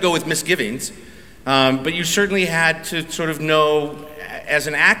was going to go with misgivings, but you certainly had to sort of know, as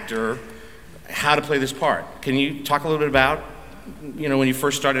an actor, how to play this part. Can you talk a little bit about, when you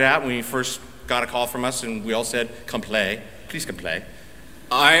first started out, when you first got a call from us and we all said, come play, please come play?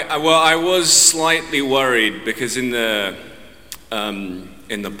 I was slightly worried because in the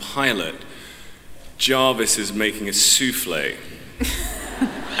pilot, Jarvis is making a souffle,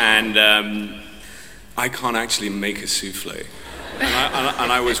 and I can't actually make a souffle.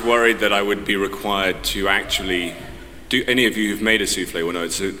 And I was worried that I would be required to actually do. Any of you who've made a souffle will know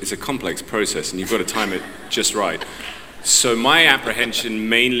it's a complex process, and you've got to time it just right. So my apprehension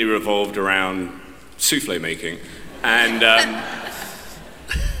mainly revolved around souffle making, and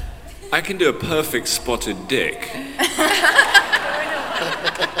I can do a perfect spotted dick.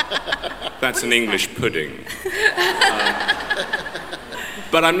 That's an English pudding.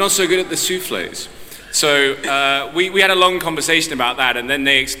 But I'm not so good at the souffles. So we had a long conversation about that, and then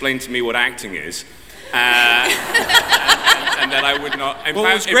they explained to me what acting is. And that I would not.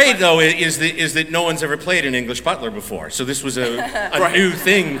 What's great, though, is that no one's ever played an English butler before. So this was a Right. new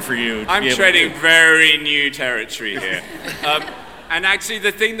thing for you. I'm treading very new territory here. And actually,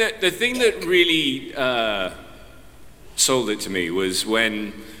 the thing that really sold it to me was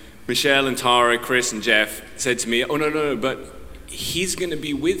when Michelle and Tara, Chris and Jeff said to me, "Oh no, but he's going to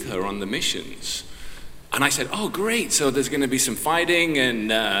be with her on the missions." And I said, "Oh great! So there's going to be some fighting,"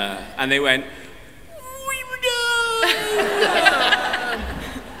 and they went,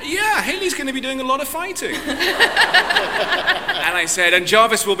 "Yeah, Haley's going to be doing a lot of fighting." And I said, "And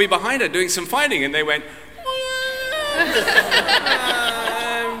Jarvis will be behind her doing some fighting," and they went,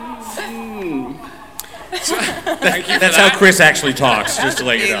 So, thank you. That's how Chris actually talks, just to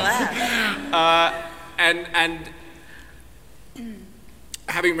let you know. And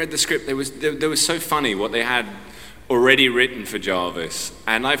having read the script, there was so funny what they had already written for Jarvis,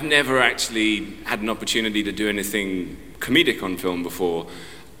 and I've never actually had an opportunity to do anything comedic on film before,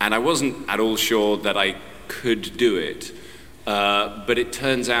 and I wasn't at all sure that I could do it. But it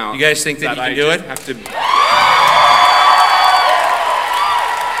turns out. You guys think that you can do it? Have to.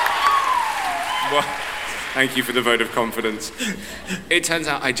 Well, thank you for the vote of confidence. It turns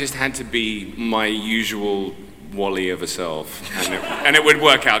out I just had to be my usual Wally of a self, and it would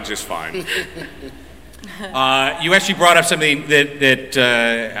work out just fine. You actually brought up something that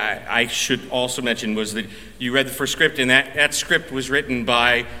I should also mention, was that you read the first script, and that script was written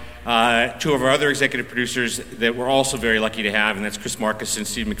by two of our other executive producers that we're also very lucky to have, and that's Chris Marcus and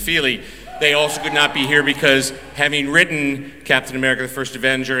Steve McFeely. They also could not be here because, having written Captain America: The First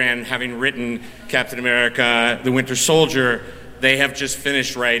Avenger and having written Captain America: The Winter Soldier, they have just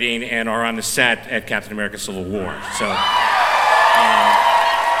finished writing and are on the set at Captain America: Civil War. So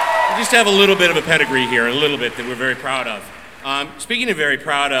we just have a little bit of a pedigree here, a little bit that we're very proud of. Speaking of very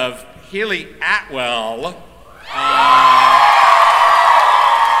proud of, Haley Atwell.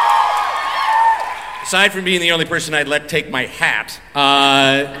 Aside from being the only person I'd let take my hat,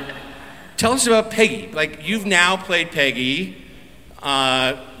 tell us about Peggy. Like, you've now played Peggy.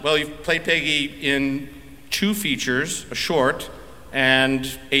 You've played Peggy in 2 features, a short,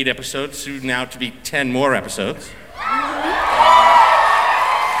 and 8 episodes, soon now to be 10 more episodes.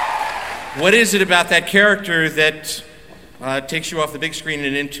 What is it about that character that takes you off the big screen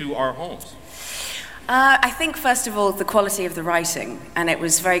and into our homes? I think, first of all, the quality of the writing, and it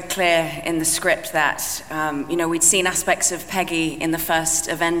was very clear in the script that, we'd seen aspects of Peggy in the first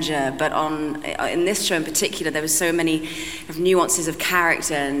Avenger, but in this show in particular, there were so many nuances of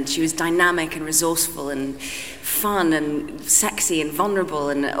character, and she was dynamic and resourceful and fun and sexy and vulnerable,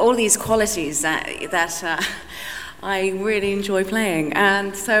 and all these qualities that I really enjoy playing.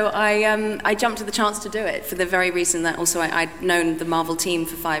 And so I jumped at the chance to do it for the very reason that also I'd known the Marvel team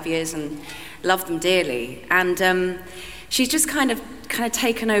for 5 years and loved them dearly. And she's just kind of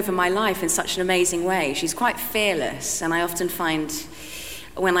taken over my life in such an amazing way. She's quite fearless, and I often find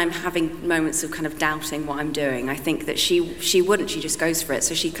when I'm having moments of kind of doubting what I'm doing, I think that she wouldn't, she just goes for it.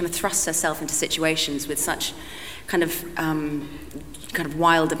 So she kind of thrusts herself into situations with such kind of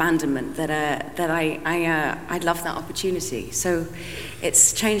wild abandonment that I love that opportunity. So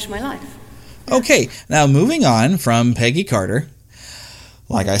it's changed my life. Okay, now moving on from Peggy Carter.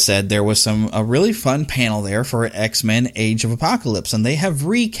 Like I said, there was a really fun panel there for X-Men Age of Apocalypse, and they have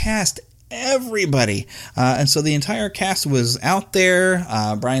recast everybody. And so the entire cast was out there.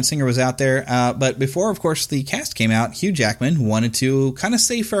 Bryan Singer was out there. But before, of course, the cast came out, Hugh Jackman wanted to kind of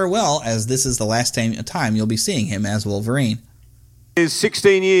say farewell, as this is the last time you'll be seeing him as Wolverine. It's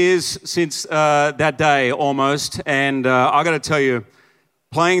 16 years since that day, almost. And I got to tell you,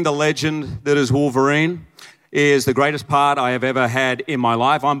 playing the legend that is Wolverine is the greatest part I have ever had in my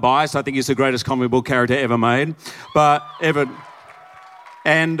life. I'm biased. I think he's the greatest comic book character ever made.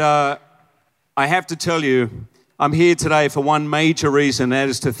 And I have to tell you, I'm here today for one major reason, that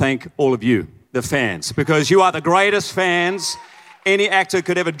is to thank all of you, the fans, because you are the greatest fans any actor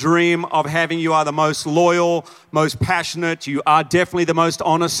could ever dream of having. You are the most loyal, most passionate. You are definitely the most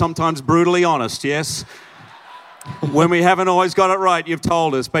honest, sometimes brutally honest, yes? When we haven't always got it right, you've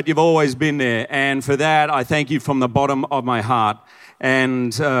told us, but you've always been there. And for that, I thank you from the bottom of my heart.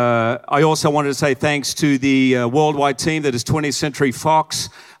 And I also wanted to say thanks to the worldwide team that is 20th Century Fox,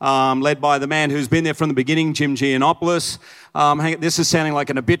 led by the man who's been there from the beginning, Jim Giannopoulos. This is sounding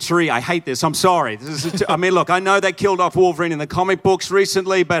like an obituary. I hate this. I'm sorry. Look, I know they killed off Wolverine in the comic books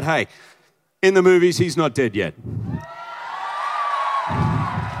recently, but hey, in the movies, he's not dead yet.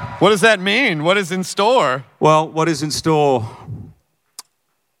 What does that mean? What is in store? Well, what is in store?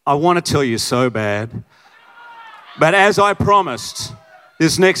 I want to tell you so bad. But as I promised,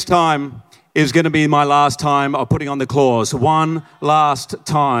 this next time is going to be my last time of putting on the claws. One last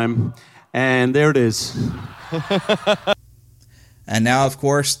time. And there it is. And now, of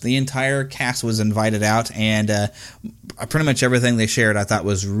course, the entire cast was invited out, and pretty much everything they shared I thought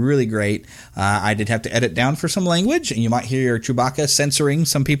was really great. I did have to edit down for some language, and you might hear your Chewbacca censoring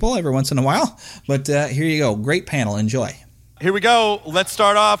some people every once in a while. But here you go. Great panel. Enjoy. Here we go. Let's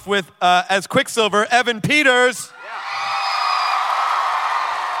start off with, as Quicksilver, Evan Peters.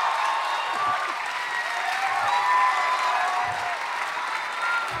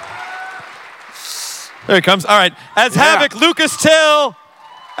 There he comes. All right. As Havoc, Lucas Till.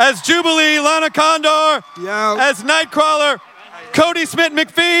 As Jubilee, Lana Condor. As Nightcrawler, Cody Smith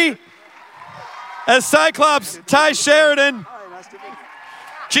McPhee. As Cyclops, Ty Sheridan.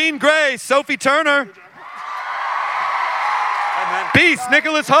 Jean Grey, Sophie Turner. Beast,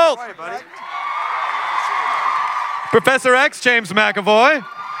 Nicholas Hoult. Professor X, James McAvoy.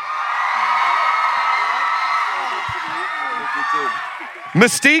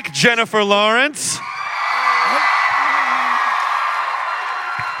 Mystique, Jennifer Lawrence.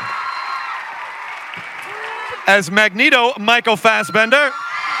 As Magneto, Michael Fassbender.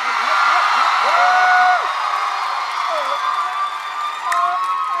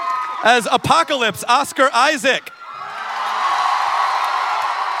 As Apocalypse, Oscar Isaac.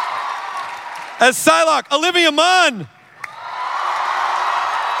 As Psylocke, Olivia Munn.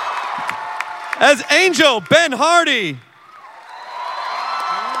 As Angel, Ben Hardy.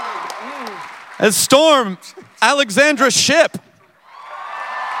 As Storm, Alexandra Shipp.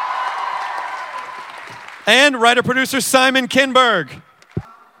 And writer-producer Simon Kinberg.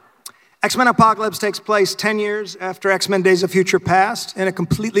 X-Men Apocalypse takes place 10 years after X-Men Days of Future Past in a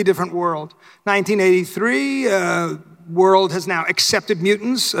completely different world. 1983, world has now accepted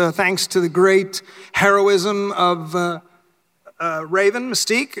mutants thanks to the great heroism of Raven,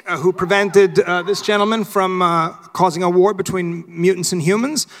 Mystique, who prevented this gentleman from causing a war between mutants and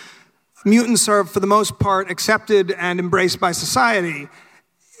humans. Mutants are, for the most part, accepted and embraced by society.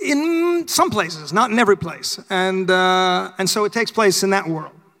 In some places, not in every place. And so it takes place in that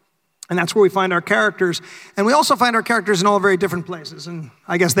world. And that's where we find our characters. And we also find our characters in all very different places. And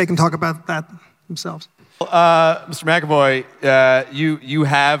I guess they can talk about that themselves. Mr. McAvoy, you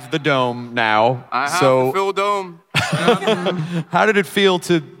have the dome now. I have the full dome. How did it feel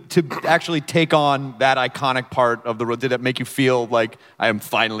to actually take on that iconic part of the role? Did it make you feel like I am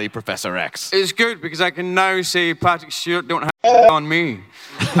finally Professor X? It's good because I can now say Patrick Stewart don't have on me.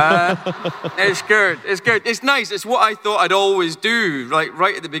 It's good. It's good. It's nice. It's what I thought I'd always do, like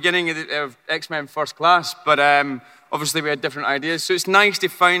right at the beginning of X-Men First Class. But obviously we had different ideas. So it's nice to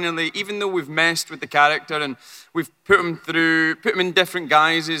finally, even though we've messed with the character and we've put him in different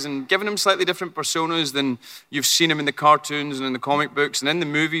guises and given him slightly different personas than you've seen him in the cartoons and in the comic books and in the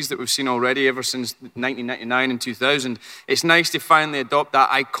movies that we've seen already ever since 1999 and 2000. It's nice to finally adopt that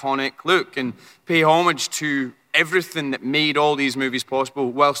iconic look and pay homage to everything that made all these movies possible,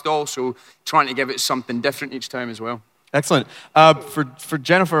 whilst also trying to give it something different each time as well. Excellent. For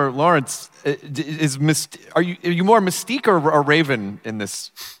Jennifer Lawrence, are you more Mystique or Raven in this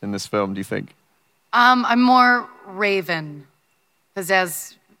film? Do you think? I'm more Raven, because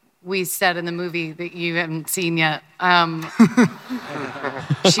as we said in the movie that you haven't seen yet,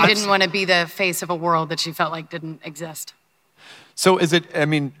 she didn't want to be the face of a world that she felt like didn't exist. So is it? I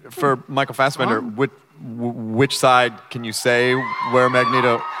mean, for Michael Fassbender, which side can you say where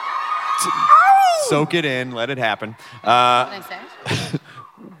Magneto? Soak it in, let it happen. Can I say?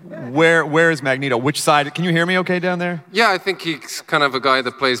 Where is Magneto? Which side? Can you hear me okay down there? Yeah, I think he's kind of a guy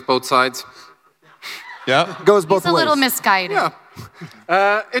that plays both sides. Yeah? Goes both ways. He's a little misguided.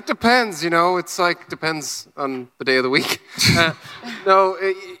 Yeah. It depends, It's like, depends on the day of the week.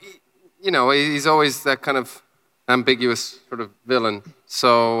 He's always that kind of ambiguous sort of villain.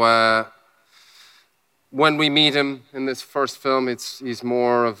 So when we meet him in this first film, he's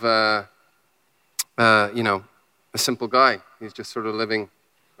more of a simple guy. He's just sort of living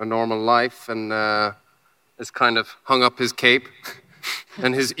a normal life and has kind of hung up his cape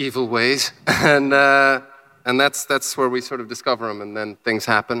and his evil ways. And And that's where we sort of discover him, and then things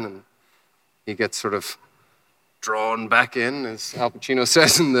happen, and he gets sort of drawn back in, as Al Pacino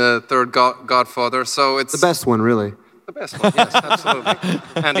says in the third Godfather. So it's the best one, really. The best one, yes, absolutely.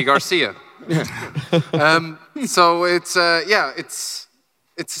 Andy Garcia. So it's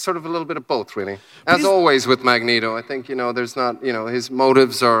sort of a little bit of both, really. As always with Magneto, I think, there's not, his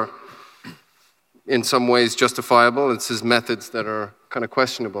motives are in some ways justifiable. It's his methods that are kind of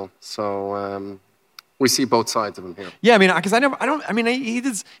questionable. So we see both sides of him here. Yeah, I mean,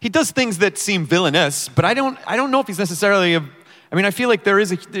 because he does things that seem villainous, but I don't know if he's necessarily I feel like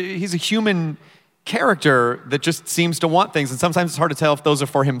he's a human character that just seems to want things, and sometimes it's hard to tell if those are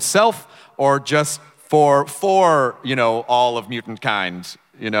for himself or just for all of mutant kind,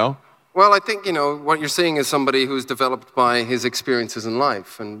 Well, I think, what you're seeing is somebody who's developed by his experiences in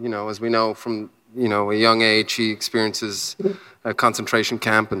life. And, as we know from, a young age, he experiences a concentration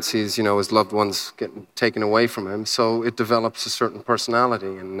camp and sees, his loved ones getting taken away from him. So it develops a certain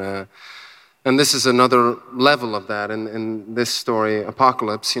personality. And this is another level of that. In this story,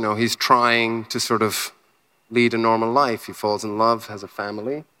 Apocalypse, he's trying to sort of lead a normal life. He falls in love, has a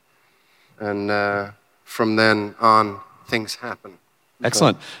family. And from then on, things happen.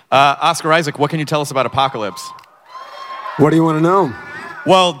 Excellent. Oscar Isaac, what can you tell us about Apocalypse? What do you want to know?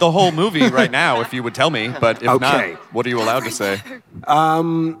 Well, the whole movie right now, if you would tell me, but if not, what are you allowed to say?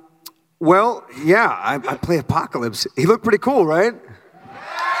 Well, yeah, I play Apocalypse. He looked pretty cool, right?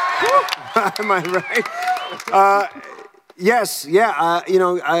 Am I right? Yes, yeah.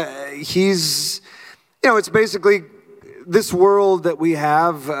 He's, it's basically this world that we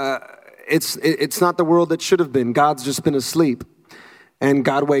have. It's not the world that should have been. God's just been asleep, and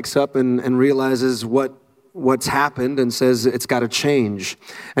God wakes up and realizes what's happened and says it's got to change.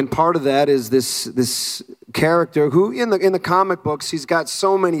 And part of that is this character who, in the comic books, he's got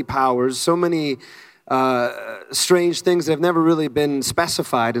so many powers, so many strange things that have never really been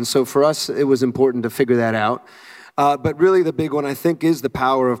specified. And so for us, it was important to figure that out. But really the big one, I think, is the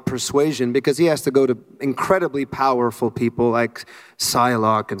power of persuasion, because he has to go to incredibly powerful people like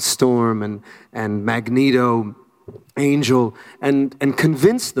Psylocke and Storm and Magneto, Angel, and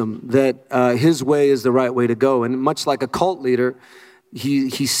convince them that his way is the right way to go. And much like a cult leader, he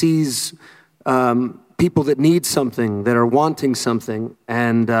sees people that need something, that are wanting something,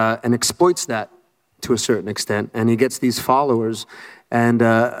 and exploits that to a certain extent. And he gets these followers and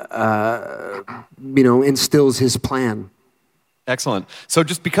instills his plan. Excellent. So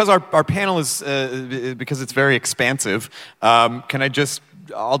just because our panel is because it's very expansive,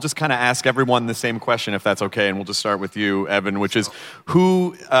 I'll just kind of ask everyone the same question, if that's okay, and we'll just start with you, Evan, which is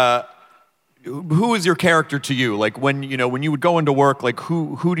who is your character to you? Like when you would go into work, like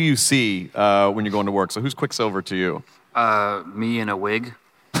who do you see when you go into work? So who's Quicksilver to you? Me in a wig.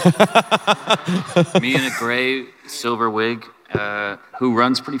 Me in a gray silver wig, who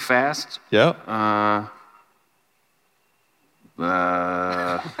runs pretty fast. Yeah.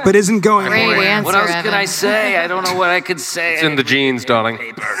 But isn't going anywhere. What else could I say? I don't know what I could say. It's in the genes, darling.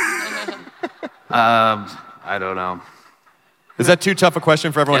 I don't know. Is that too tough a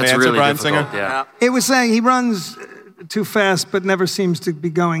question for everyone to answer, really Bryan difficult, Singer? Yeah. It was saying he runs too fast but never seems to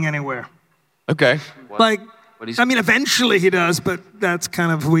be going anywhere. Okay. Eventually he does, but that's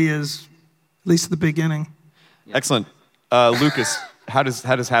kind of who he is, at least at the beginning. Excellent. Lucas, how does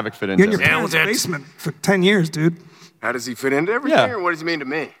Havoc fit into You're in your parents' basement for 10 years, dude. How does he fit into everything, or what does he mean to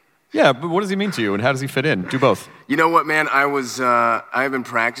me? Yeah, but what does he mean to you, and how does he fit in? Do both. You know what, man? I've been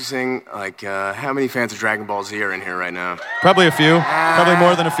practicing, how many fans of Dragon Ball Z are in here right now? Probably a few. Probably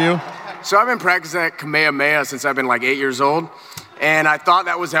more than a few. So I've been practicing that Kamehameha since I've been 8 years old, and I thought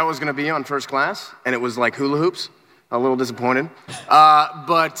that was how it was going to be on first class, and it was like hula hoops. A little disappointed,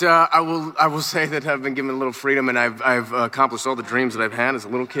 but I will say that I've been given a little freedom, and I've accomplished all the dreams that I've had as a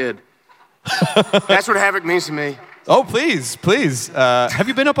little kid. That's what Havoc means to me. Oh, please. Have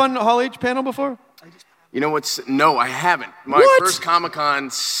you been up on Hall H panel before? You know what's? No, I haven't. My first Comic-Con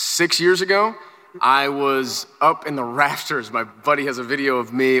 6 years ago, I was up in the rafters. My buddy has a video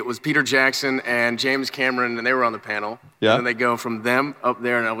of me. It was Peter Jackson and James Cameron, and they were on the panel. Yeah. And then they go from them up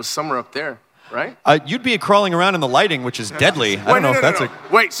there, and I was somewhere up there, right? You'd be crawling around in the lighting, which is deadly. I don't know if that's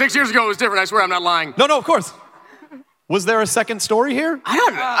Wait, 6 years ago it was different. I swear I'm not lying. No, of course. Was there a second story here?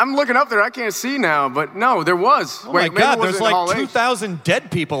 I'm looking up there. I can't see now, but no, there was. Oh my God, there's 2,000 dead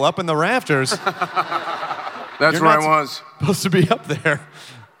people up in the rafters. That's where I was. Supposed to be up there.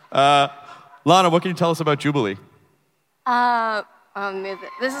 Lana, what can you tell us about Jubilee?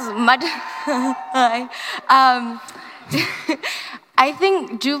 This is much. Hi. I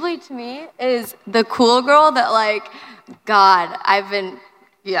think Jubilee to me is the cool girl that God, I've been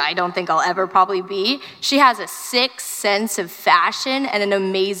I don't think I'll ever probably be. She has a sick sense of fashion and an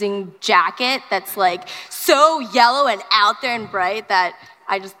amazing jacket that's like so yellow and out there and bright that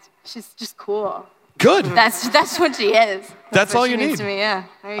she's just cool. Good. That's what she is. That's all what you she means need. to me, yeah.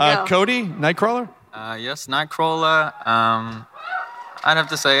 There you go. Cody, Nightcrawler? Yes, Nightcrawler. I'd have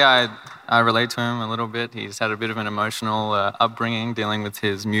to say I relate to him a little bit. He's had a bit of an emotional upbringing dealing with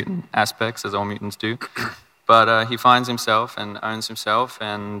his mutant aspects, as all mutants do. But he finds himself and owns himself,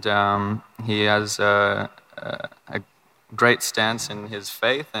 and he has a great stance in his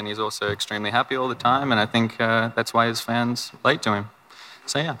faith, and he's also extremely happy all the time, and I think that's why his fans relate to him.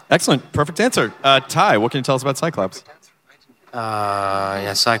 So, yeah. Excellent. Perfect answer. Ty, what can you tell us about Cyclops?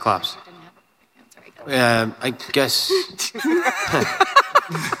 Cyclops. I guess...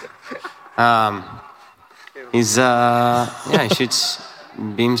 he shoots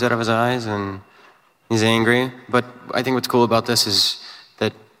beams out of his eyes, and he's angry. But I think what's cool about this is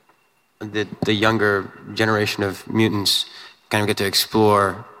that the younger generation of mutants kind of get to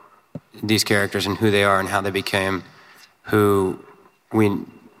explore these characters and who they are and how they became who we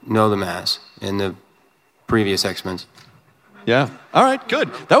know them as in the previous X-Men. Yeah. All right, good.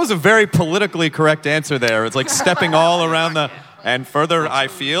 That was a very politically correct answer there. It's like stepping all around the... And further, I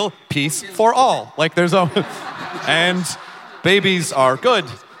feel peace for all. Like there's a... And babies are good.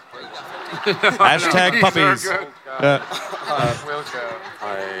 Hashtag puppies.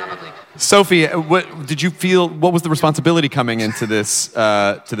 Sophie, what did you feel? What was the responsibility coming into this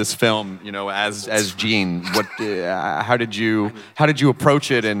to this film? You know, as Jean, how did you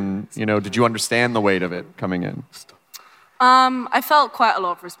approach it? And did you understand the weight of it coming in? I felt quite a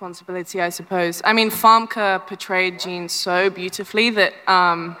lot of responsibility, I suppose. I mean, Famke portrayed Jean so beautifully that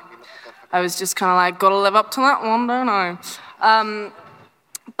I was just kind of like, gotta live up to that one, don't I?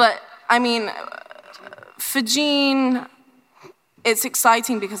 But I mean, for Jean, it's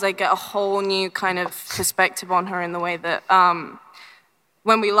exciting because I get a whole new kind of perspective on her in the way that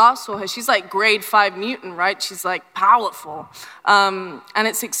when we last saw her, she's like grade 5 mutant, right? She's like powerful. And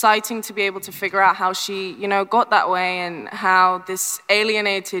it's exciting to be able to figure out how she, got that way and how this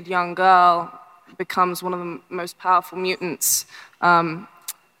alienated young girl becomes one of the most powerful mutants in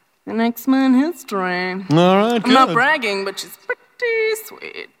X-Men history. All right, I'm not bragging, but she's pretty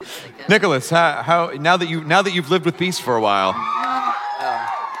sweet. Nicholas, how now that you've lived with Beast for a while,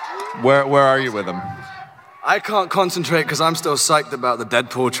 where are you with him? I can't concentrate because I'm still psyched about the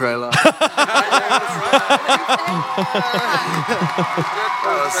Deadpool trailer. That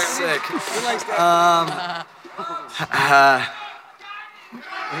was sick.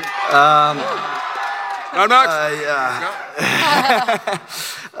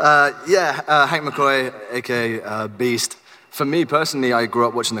 Hank McCoy, aka Beast. For me personally, I grew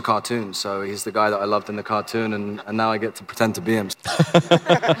up watching the cartoon, so he's the guy that I loved in the cartoon, and now I get to pretend to be him.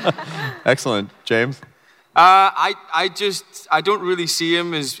 Excellent. James? I don't really see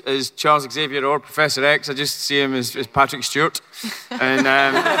him as Charles Xavier or Professor X. I just see him as Patrick Stewart, and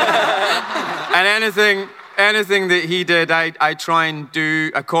anything that he did, I try and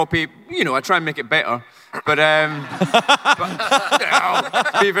do a copy. I try and make it better. But to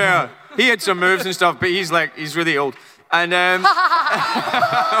be fair, he had some moves and stuff, but he's really old. And I'm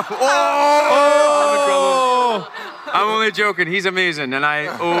only joking. He's amazing, and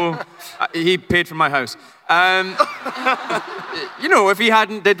he paid for my house. If he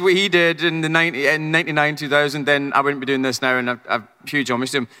hadn't did what he did in 99, 2000, then I wouldn't be doing this now, and I've huge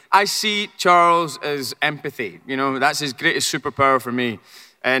homage to him. I see Charles as empathy. That's his greatest superpower for me.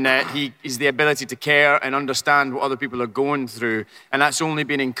 And he's the ability to care and understand what other people are going through, and that's only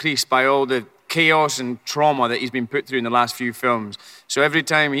been increased by all the chaos and trauma that he's been put through in the last few films. So every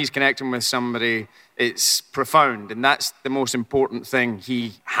time he's connecting with somebody, it's profound, and that's the most important thing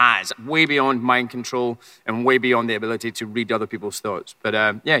he has, way beyond mind control and way beyond the ability to read other people's thoughts. But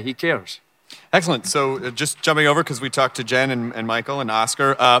he cares. Excellent. So just jumping over, because we talked to Jen and Michael and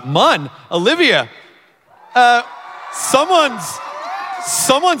Oscar. Olivia, someone's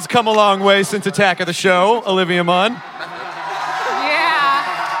come a long way since Attack of the Show, Olivia Munn.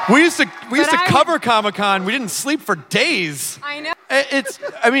 We used to cover Comic-Con. We didn't sleep for days. I know.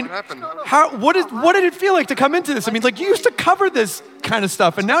 What did it feel like to come into this? You used to cover this kind of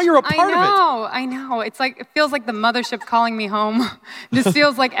stuff, and now you're a part of it. I know. It feels like the mothership calling me home. It just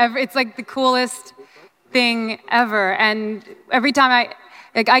feels like it's like the coolest thing ever. And every time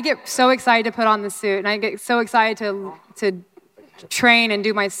I get so excited to put on the suit, and I get so excited to train and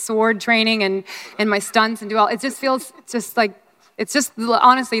do my sword training and my stunts and do all. It just feels just like.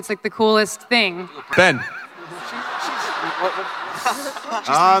 Honestly, it's like the coolest thing. Ben.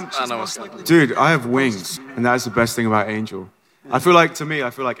 Dude, I have wings, and that's the best thing about Angel. I feel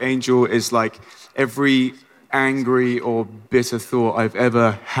like Angel is like every angry or bitter thought I've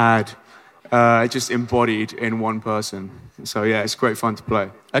ever had, just embodied in one person. So yeah, it's great fun to play.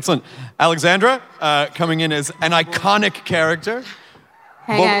 Excellent. Alexandra, coming in as an iconic character.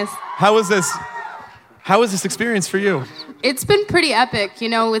 Hey, guys. How was this experience for you? It's been pretty epic. You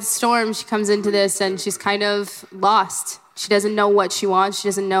know, with Storm, she comes into this and she's kind of lost. She doesn't know what she wants. She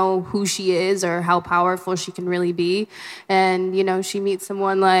doesn't know who she is or how powerful she can really be. And, you know, she meets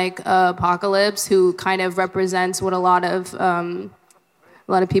someone like Apocalypse, who kind of represents what a lot of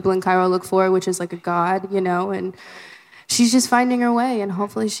people in Cairo look for, which is like a god, you know. And she's just finding her way, and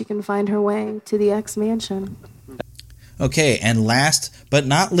hopefully she can find her way to the X Mansion. Okay, and last but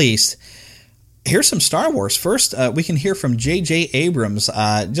not least, here's some Star Wars. First, we can hear from J.J. Abrams,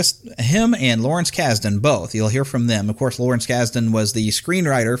 just him and Lawrence Kasdan, both. You'll hear from them. Of course, Lawrence Kasdan was the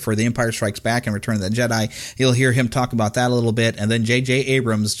screenwriter for The Empire Strikes Back and Return of the Jedi. You'll hear him talk about that a little bit. And then J.J.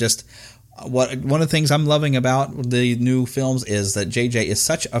 Abrams, just one of the things I'm loving about the new films is that J.J. is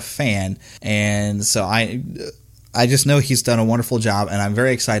such a fan. And so I just know he's done a wonderful job, and I'm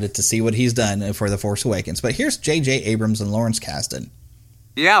very excited to see what he's done for The Force Awakens. But here's J.J. Abrams and Lawrence Kasdan.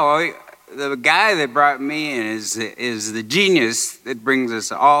 Yeah, well, the guy that brought me in is the genius that brings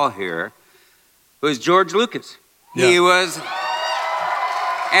us all here, was George Lucas. Yeah. He was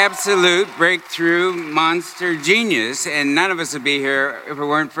absolute breakthrough monster genius, and none of us would be here if it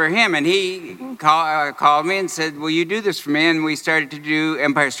weren't for him. And he called me and said, will you do this for me? And we started to do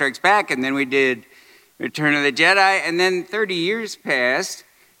Empire Strikes Back, and then we did Return of the Jedi, and then 30 years passed,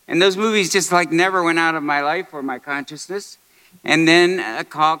 and those movies just like never went out of my life or my consciousness. And then a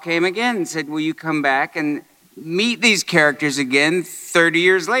call came again and said, will you come back and meet these characters again 30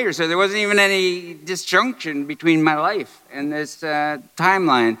 years later? So there wasn't even any disjunction between my life and this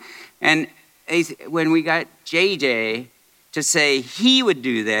timeline. And when we got JJ to say he would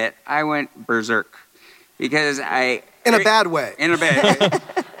do that, I went berserk. Because In a bad way. In a bad way.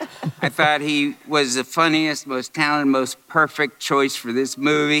 I thought he was the funniest, most talented, most perfect choice for this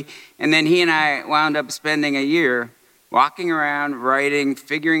movie. And then he and I wound up spending a year walking around, writing,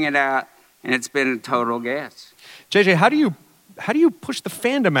 figuring it out, and it's been a total gas. JJ, how do you push the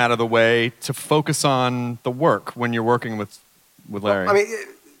fandom out of the way to focus on the work when you're working with Larry? Well, I mean,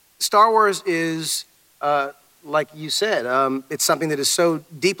 Star Wars is, like you said, it's something that is so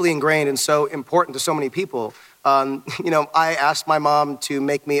deeply ingrained and so important to so many people. You know, I asked my mom to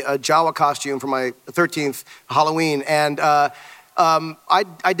make me a Jawa costume for my 13th Halloween, and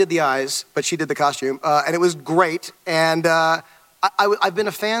I did the eyes, but she did the costume, and it was great. And I've been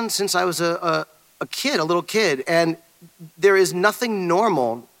a fan since I was a little kid, and there is nothing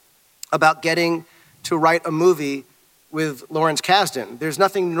normal about getting to write a movie with Lawrence Kasdan. There's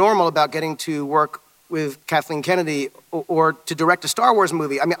nothing normal about getting to work with Kathleen Kennedy or to direct a Star Wars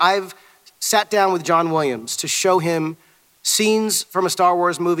movie. I mean, I've sat down with John Williams to show him scenes from a Star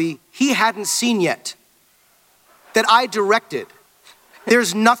Wars movie he hadn't seen yet that I directed.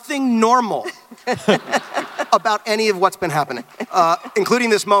 There's nothing normal about any of what's been happening, including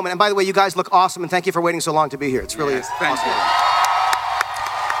this moment. And by the way, you guys look awesome, and thank you for waiting so long to be here. It's really awesome.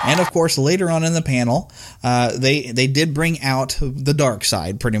 And of course, later on in the panel, they did bring out the dark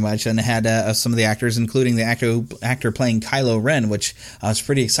side pretty much, and had some of the actors, including the actor playing Kylo Ren, which I was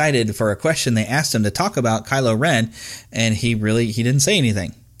pretty excited for a question they asked him to talk about Kylo Ren, and he didn't say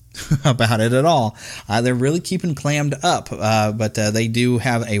anything about it at all. They're really keeping clammed up, but they do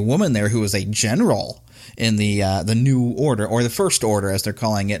have a woman there who is a general in the new order, or the first order as they're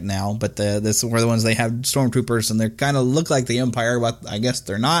calling it now. But this were the ones they have stormtroopers, and they kind of look like the Empire, but I guess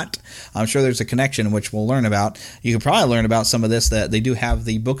they're not. I'm sure there's a connection, which we'll learn about. You can probably learn about some of this, that they do have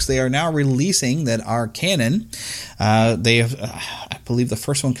the books they are now releasing that are canon. They have, I believe the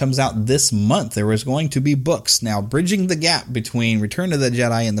first one comes out this month. There was going to be books now bridging the gap between Return of the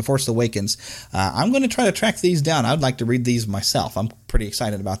Jedi and The Force Awakens. I'm going to try to track these down. I'd like to read these myself. I'm pretty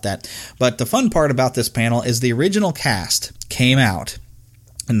excited about that. But the fun part about this panel is the original cast came out.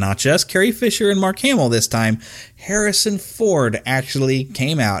 And not just Carrie Fisher and Mark Hamill this time. Harrison Ford actually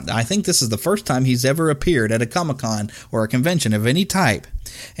came out. I think this is the first time he's ever appeared at a Comic-Con or a convention of any type.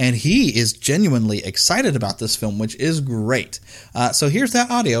 And he is genuinely excited about this film, which is great. So here's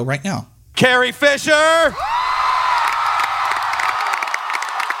that audio right now. Carrie Fisher!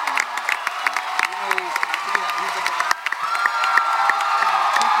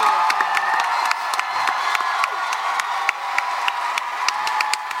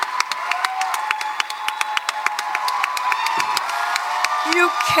 You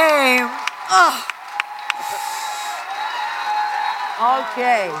came. Oh.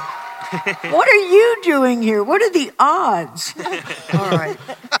 Okay. What are you doing here? What are the odds? All right.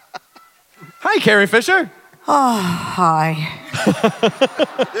 Hi, Carrie Fisher. Oh, hi.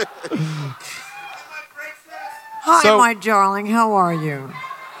 Hi, So- my darling. How are you?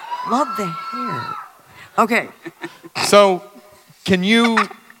 Love the hair. Okay. So, can you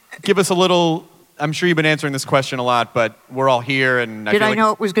give us a little? I'm sure you've been answering this question a lot, but we're all here, and Did feel I like,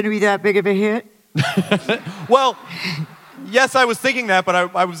 know it was going to be that big of a hit? Well, yes, I was thinking that, but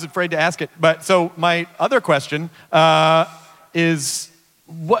I was afraid to ask it. But so my other question is,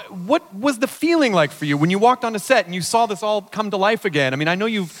 what was the feeling like for you when you walked on the set and you saw this all come to life again? I mean, I know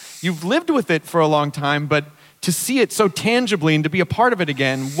you've lived with it for a long time, but to see it so tangibly and to be a part of it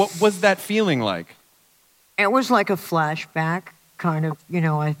again, what was that feeling like? It was like a flashback, kind of.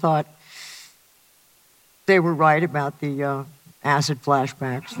 I thought they were right about the acid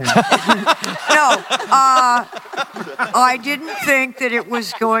flashbacks. No, I didn't think that it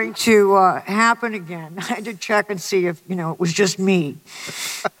was going to happen again. I had to check and see if, it was just me.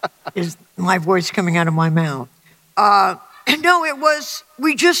 Is my voice coming out of my mouth? No, it was,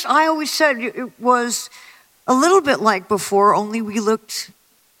 I always said it was a little bit like before, only we looked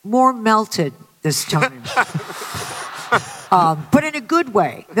more melted this time. But in a good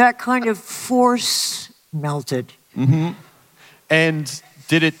way. That kind of force melted. Mm-hmm. And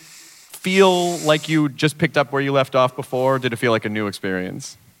did it feel like you just picked up where you left off before? Or did it feel like a new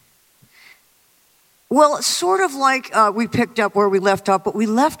experience? Well, it's sort of like we picked up where we left off, but we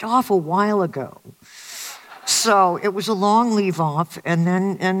left off a while ago. So it was a long leave off, and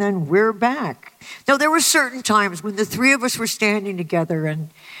then we're back. Now, there were certain times when the three of us were standing together, and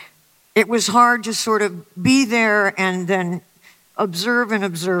it was hard to sort of be there and then observe an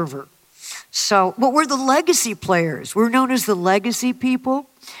observer. So, but we're the legacy players. We're known as the legacy people.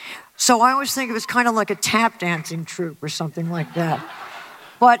 So I always think it was kind of like a tap dancing troupe or something like that.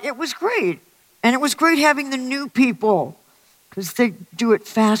 But it was great. And it was great having the new people because they do it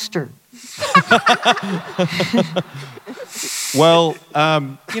faster. Well,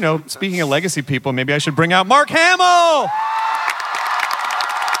 speaking of legacy people, maybe I should bring out Mark Hamill!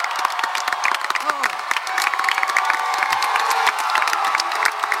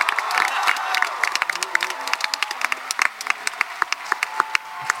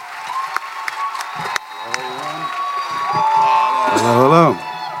 Hello.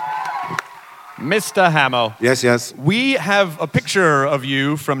 Mr. Hamill. Yes. We have a picture of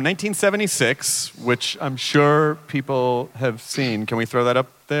you from 1976, which I'm sure people have seen. Can we throw that up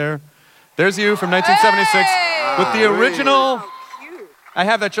there? There's you from 1976 with the original. I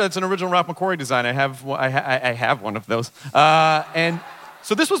have that. It's an original Ralph McQuarrie design. I have one of those. And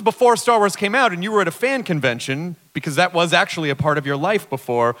so this was before Star Wars came out, and you were at a fan convention because that was actually a part of your life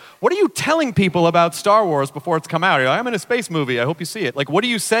before. What are you telling people about Star Wars before it's come out? You're like, I'm in a space movie. I hope you see it. Like, what do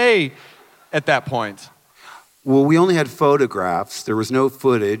you say at that point? Well, we only had photographs. There was no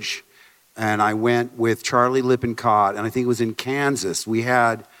footage. And I went with Charlie Lippincott, and I think it was in Kansas. We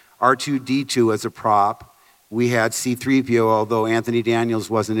had R2-D2 as a prop. We had C-3PO, although Anthony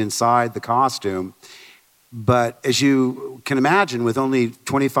Daniels wasn't inside the costume. But as you can imagine, with only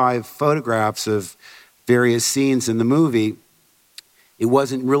 25 photographs of various scenes in the movie, it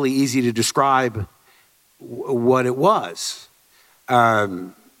wasn't really easy to describe what it was.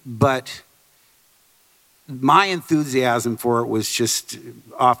 But my enthusiasm for it was just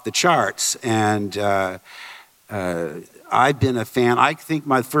off the charts. And I've been a fan. I think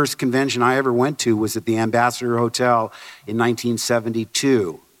my first convention I ever went to was at the Ambassador Hotel in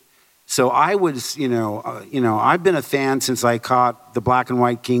 1972. So I was, I've been a fan since I caught the black and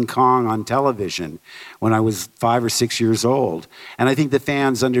white King Kong on television when I was 5 or 6 years old. And I think the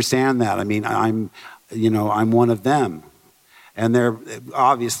fans understand that. I mean, I'm one of them. And they're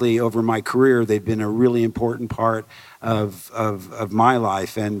obviously, over my career, they've been a really important part of my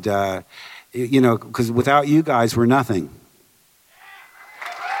life. And, because without you guys, we're nothing.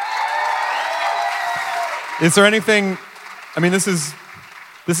 Is there anything,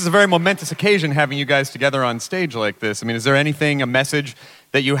 this is a very momentous occasion having you guys together on stage like this. I mean, is there anything, a message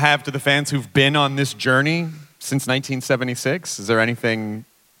that you have to the fans who've been on this journey since 1976? Is there anything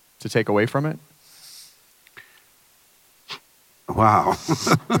to take away from it? Wow.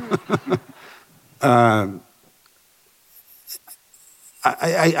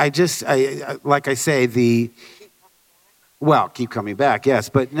 Like I say, keep coming back, yes.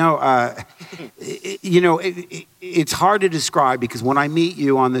 But no, it's hard to describe because when I meet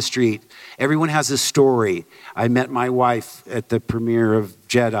you on the street, everyone has a story. I met my wife at the premiere of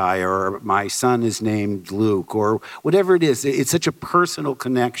Jedi, or my son is named Luke, or whatever it is. It's such a personal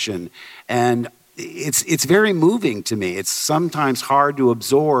connection. And it's very moving to me. It's sometimes hard to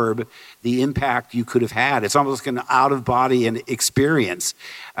absorb the impact you could have had. It's almost like an out of body experience,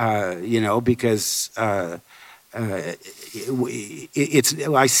 because I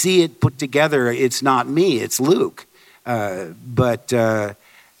see it put together. It's not me. It's Luke, but.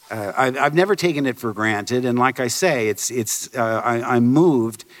 I've never taken it for granted, and like I say, I'm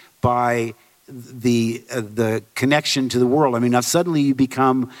moved by the connection to the world. I mean, now suddenly you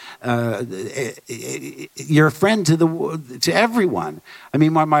become you're a friend to everyone. I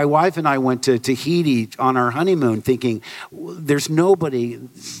mean, my wife and I went to Tahiti on our honeymoon, thinking there's nobody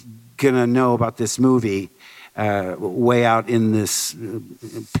gonna know about this movie way out in this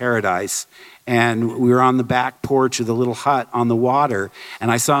paradise. And we were on the back porch of the little hut on the water,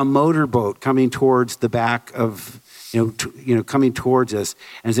 and I saw a motorboat coming towards the back of, coming towards us.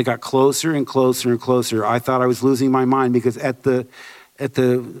 And as it got closer and closer and closer, I thought I was losing my mind, because at the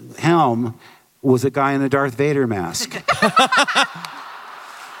helm was a guy in a Darth Vader mask.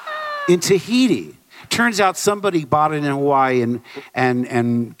 In Tahiti. Turns out somebody bought it in Hawaii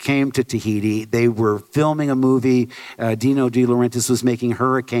and came to Tahiti. They were filming a movie. Dino De Laurentiis was making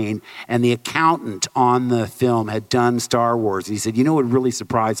Hurricane, and the accountant on the film had done Star Wars. He said, what would really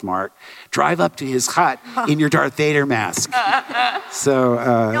surprise Mark? Drive up to his hut in your Darth Vader mask. So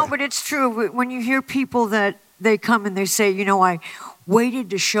no, but it's true. When you hear people that they come and they say, I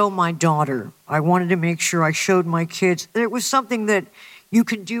waited to show my daughter. I wanted to make sure I showed my kids. It was something that you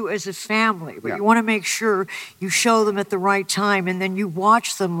can do as a family, but you want to make sure you show them at the right time, and then you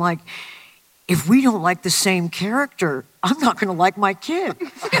watch them like, if we don't like the same character, I'm not going to like my kid.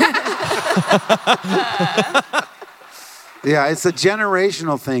 Yeah, it's a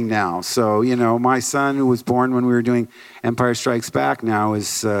generational thing now. So, my son, who was born when we were doing Empire Strikes Back now,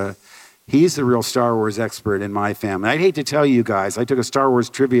 he's the real Star Wars expert in my family. I'd hate to tell you guys, I took a Star Wars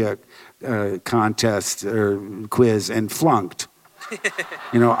trivia contest or quiz and flunked.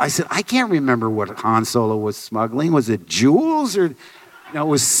 I said, I can't remember what Han Solo was smuggling. Was it jewels or... No, it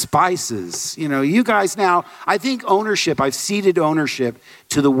was spices. You guys now, I think I've ceded ownership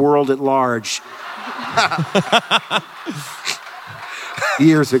to the world at large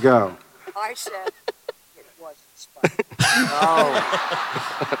years ago. I said it wasn't spices.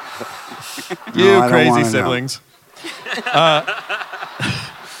 You crazy siblings.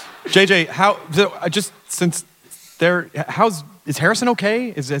 JJ, is Harrison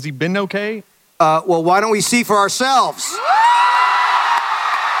okay? Has he been okay? Well, why don't we see for ourselves?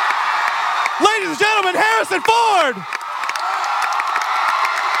 Ladies and gentlemen, Harrison Ford!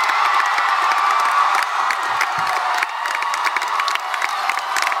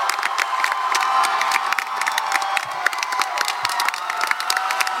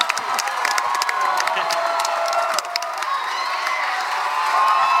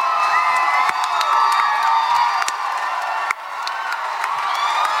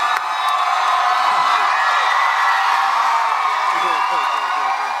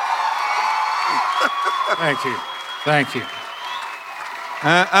 Thank you.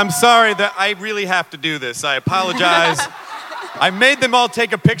 I'm sorry that I really have to do this. I apologize. I made them all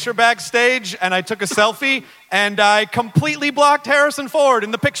take a picture backstage, and I took a selfie, and I completely blocked Harrison Ford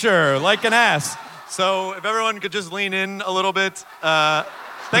in the picture like an ass. So if everyone could just lean in a little bit.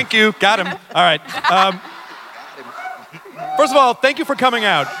 Thank you. Got him. All right. First of all, thank you for coming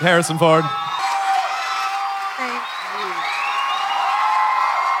out, Harrison Ford.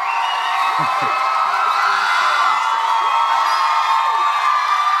 Thank you.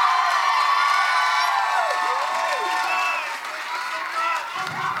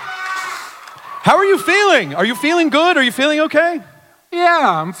 How are you feeling? Are you feeling good? Are you feeling okay?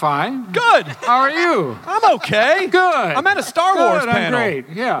 Yeah, I'm fine. Good. How are you? I'm okay. Good. I'm at a Star Wars panel. I'm great.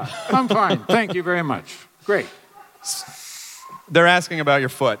 Yeah, I'm fine. Thank you very much. Great. They're asking about your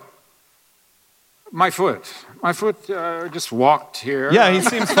foot. My foot just walked here. Yeah, he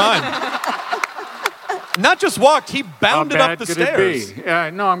seems fine. Not just walked, he bounded up the stairs. How bad could it be?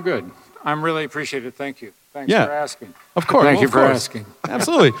 Yeah, no, I'm good. I'm really appreciative. Thank you. Thanks for asking. Of course. Thank you for asking.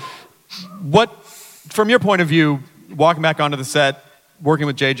 Absolutely. What, from your point of view, walking back onto the set, working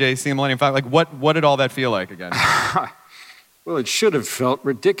with JJ, seeing Millennium Falcon, what did all that feel like again? Well, it should have felt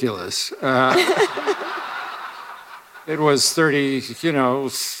ridiculous. It was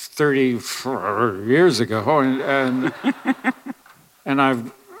 34 years ago, and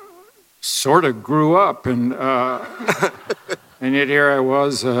I've sort of grew up, and yet here I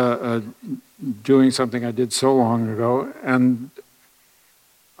was doing something I did so long ago, and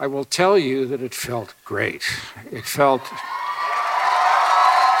I will tell you that it felt great. It felt...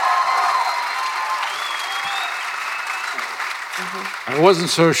 I wasn't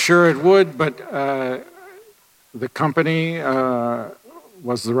so sure it would, but the company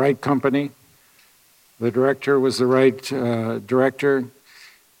was the right company. The director was the right director.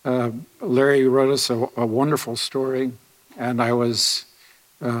 Larry wrote us a wonderful story, and I was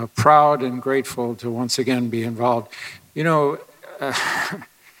proud and grateful to once again be involved. You know,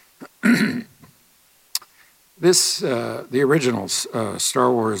 the original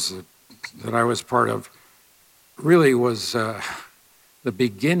Star Wars that I was part of really was the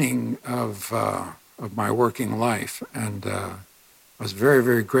beginning of my working life, and I was very,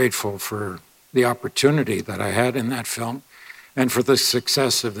 very grateful for the opportunity that I had in that film and for the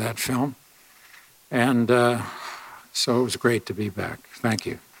success of that film. And so it was great to be back. Thank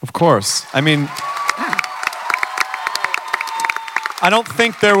you. Of course. I mean, I don't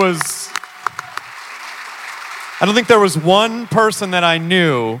think there was one person that I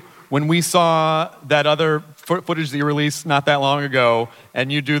knew when we saw that other footage that you released not that long ago,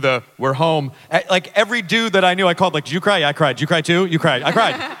 and you do the "we're home." Like every dude that I knew, I called like, "Did you cry?" Yeah, I cried. Did you cry too? You cried. I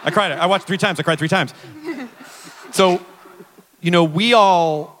cried. I cried. I watched 3 times. I cried 3 times. So, you know, we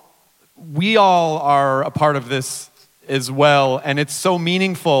all are a part of this as well, and it's so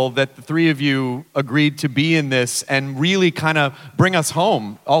meaningful that the 3 of you agreed to be in this and really kind of bring us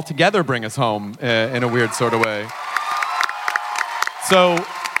home, all together bring us home in a weird sort of way. So,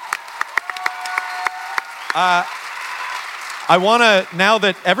 I want to, now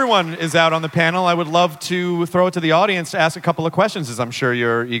that everyone is out on the panel, I would love to throw it to the audience to ask a couple of questions, as I'm sure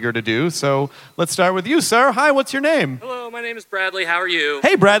you're eager to do. So let's start with you, sir. Hi, what's your name? Hello, my name is Bradley. How are you?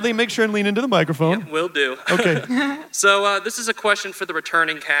 Hey, Bradley, make sure and lean into the microphone. Yeah, will do. Okay. So this is a question for the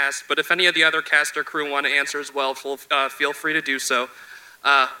returning cast, but if any of the other cast or crew want to answer as well, feel free to do so.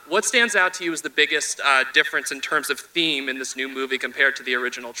 What stands out to you as the biggest difference in terms of theme in this new movie compared to the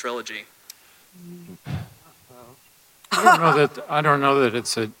original trilogy? I don't know that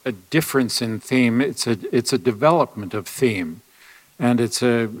it's a difference in theme. It's a development of theme, and it's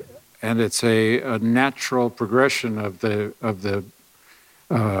a natural progression of the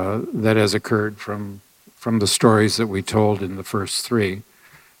that has occurred from the stories that we told in the first 3,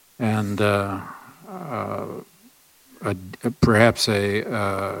 and perhaps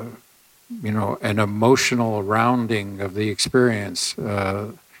an emotional rounding of the experience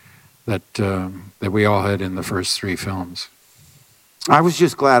that we all had in the first 3 films. I was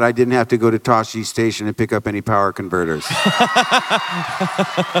just glad I didn't have to go to Toshi Station and pick up any power converters.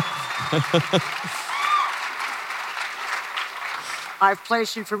 I've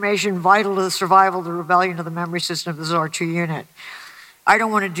placed information vital to the survival of the rebellion of the memory system of the ZOR2 unit. I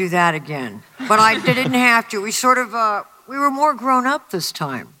don't want to do that again. But I didn't have to. We sort of, we were more grown up this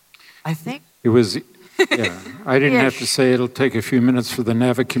time, I think. It was, yeah. I didn't have to say it'll take a few minutes for the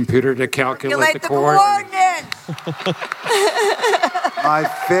Navicomputer to calculate the coordinates. My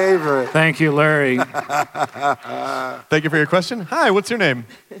favorite. Thank you, Larry. Thank you for your question. Hi, what's your name?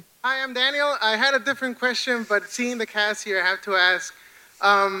 Hi, I'm Daniel. I had a different question, but seeing the cast here, I have to ask.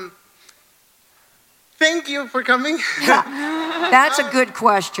 Thank you for coming. That's a good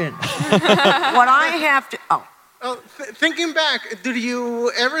question. What I have to... Thinking back, did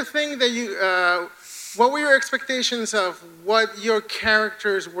you ever think that you... what were your expectations of what your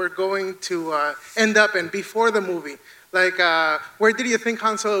characters were going to end up in before the movie? Like, where did you think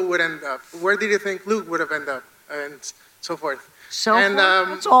Han Solo would end up? Where did you think Luke would have ended up? And so forth. So forth?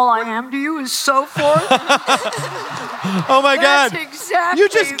 That's all I am to you is so forth? Oh my God. That's exactly... You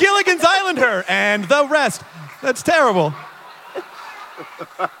just Gilligan's Island her and the rest. That's terrible.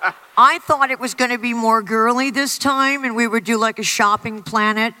 I thought it was going to be more girly this time, and we would do like a shopping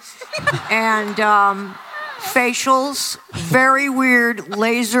planet and facials, very weird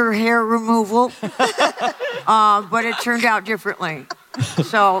laser hair removal, but it turned out differently.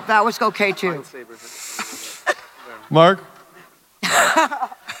 So that was okay too. Mark?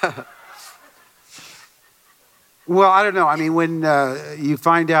 Well, I don't know. I mean, when you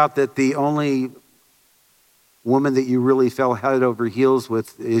find out that the only woman that you really fell head over heels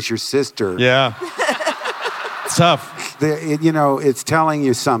with is your sister. Yeah. It's tough. It's telling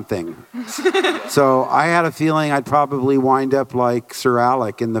you something. So I had a feeling I'd probably wind up like Sir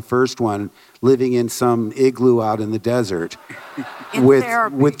Alec in the first one, living in some igloo out in the desert. with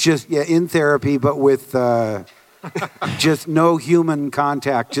therapy, but with just no human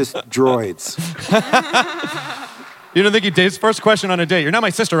contact, just droids. You don't think his first question on a date, "You're not my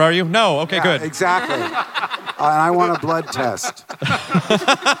sister, are you?" "No." "Okay, yeah, good." Exactly. I want a blood test.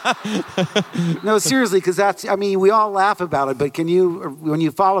 No, seriously, because we all laugh about it, but when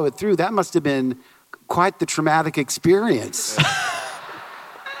you follow it through, that must have been quite the traumatic experience.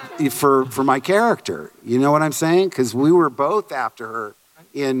 for my character. You know what I'm saying? Because we were both after her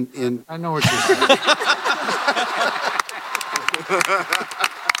in I know what you're saying.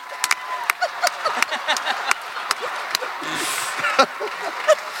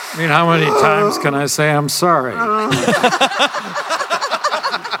 I mean, how many times can I say I'm sorry?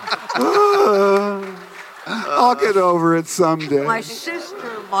 I'll get over it someday. My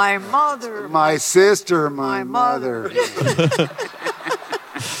sister, my mother. My sister, my mother.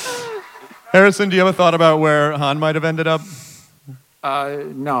 Harrison, do you have a thought about where Han might have ended up?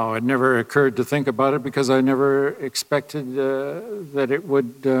 No, it never occurred to think about it because I never expected that it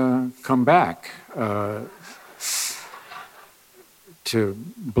would come back to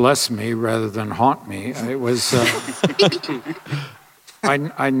bless me rather than haunt me. It was.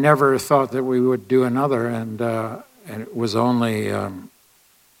 I never thought that we would do another, and it was only. I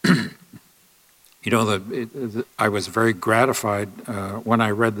was very gratified when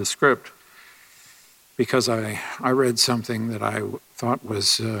I read the script because I read something that I thought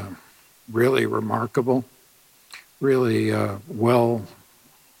was really remarkable, really well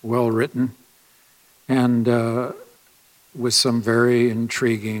written, and with some very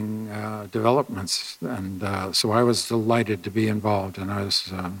intriguing developments. And so I was delighted to be involved, and I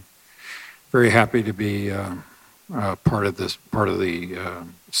was very happy to be part of the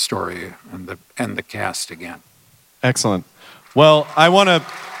story and the cast again. Excellent. Well, I want a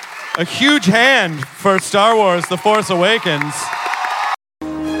huge hand for Star Wars: The Force Awakens.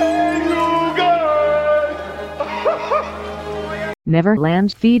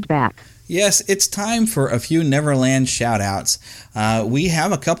 Neverland feedback. Yes, it's time for a few Neverland shout-outs. We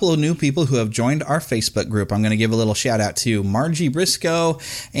have a couple of new people who have joined our Facebook group. I'm going to give a little shout-out to Margie Briscoe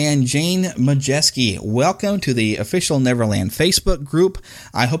and Jane Majeski. Welcome to the official Neverland Facebook group.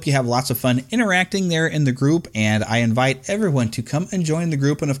 I hope you have lots of fun interacting there in the group, and I invite everyone to come and join the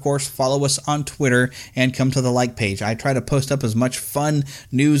group and, of course, follow us on Twitter and come to the like page. I try to post up as much fun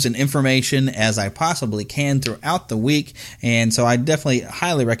news and information as I possibly can throughout the week, and so I definitely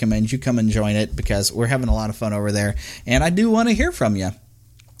highly recommend you come and join it because we're having a lot of fun over there, and I do want to hear from you.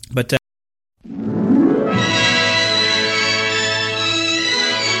 But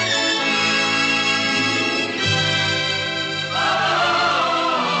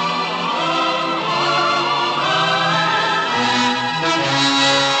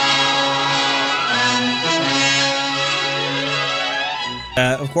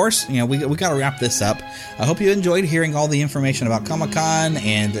of course, we got to wrap this up. I hope you enjoyed hearing all the information about Comic-Con,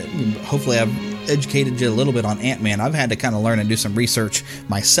 and hopefully I've educated you a little bit on Ant-Man. I've had to kind of learn and do some research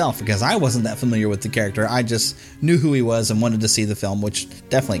myself because I wasn't that familiar with the character. I just knew who he was and wanted to see the film, which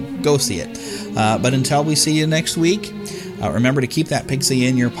definitely go see it. But until we see you next week, remember to keep that pixie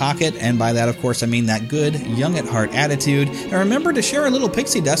in your pocket, and by that, of course, I mean that good, young-at-heart attitude. And remember to share a little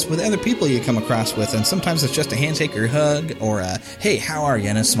pixie dust with other people you come across with, and sometimes it's just a handshake or a hug, or a, hey, how are you,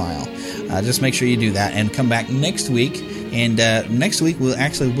 and a smile. Just make sure you do that, and come back next week. And next week, we'll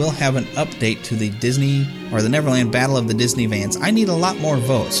have an update to the Disney, or the Neverland Battle of the Disney Vans. I need a lot more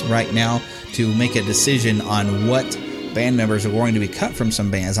votes right now to make a decision on what band members are going to be cut from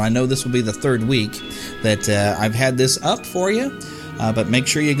some bands. I know this will be the third week that I've had this up for you, but make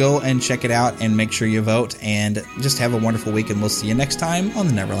sure you go and check it out and make sure you vote, and just have a wonderful week, and we'll see you next time on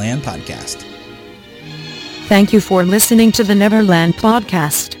the Neverland Podcast. Thank you for listening to the Neverland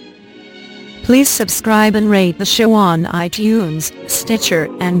Podcast. Please subscribe and rate the show on iTunes, Stitcher,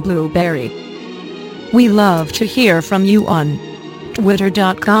 and Blueberry. We love to hear from you on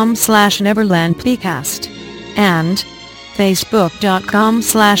twitter.com/NeverlandPodcast and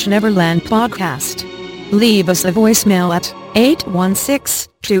facebook.com/NeverlandPodcast. Leave us a voicemail at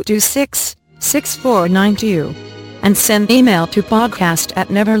 816-226-6492 and send email to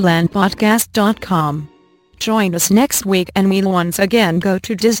podcast@neverlandpodcast.com. Join us next week and we'll once again go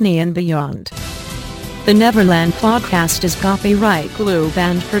to Disney and beyond. The Neverland Podcast is copyright Glue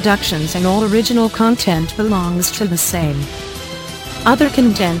Band Productions, and all original content belongs to the same. Other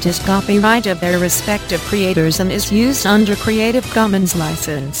content is copyright of their respective creators and is used under Creative Commons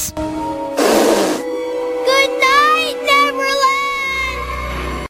license.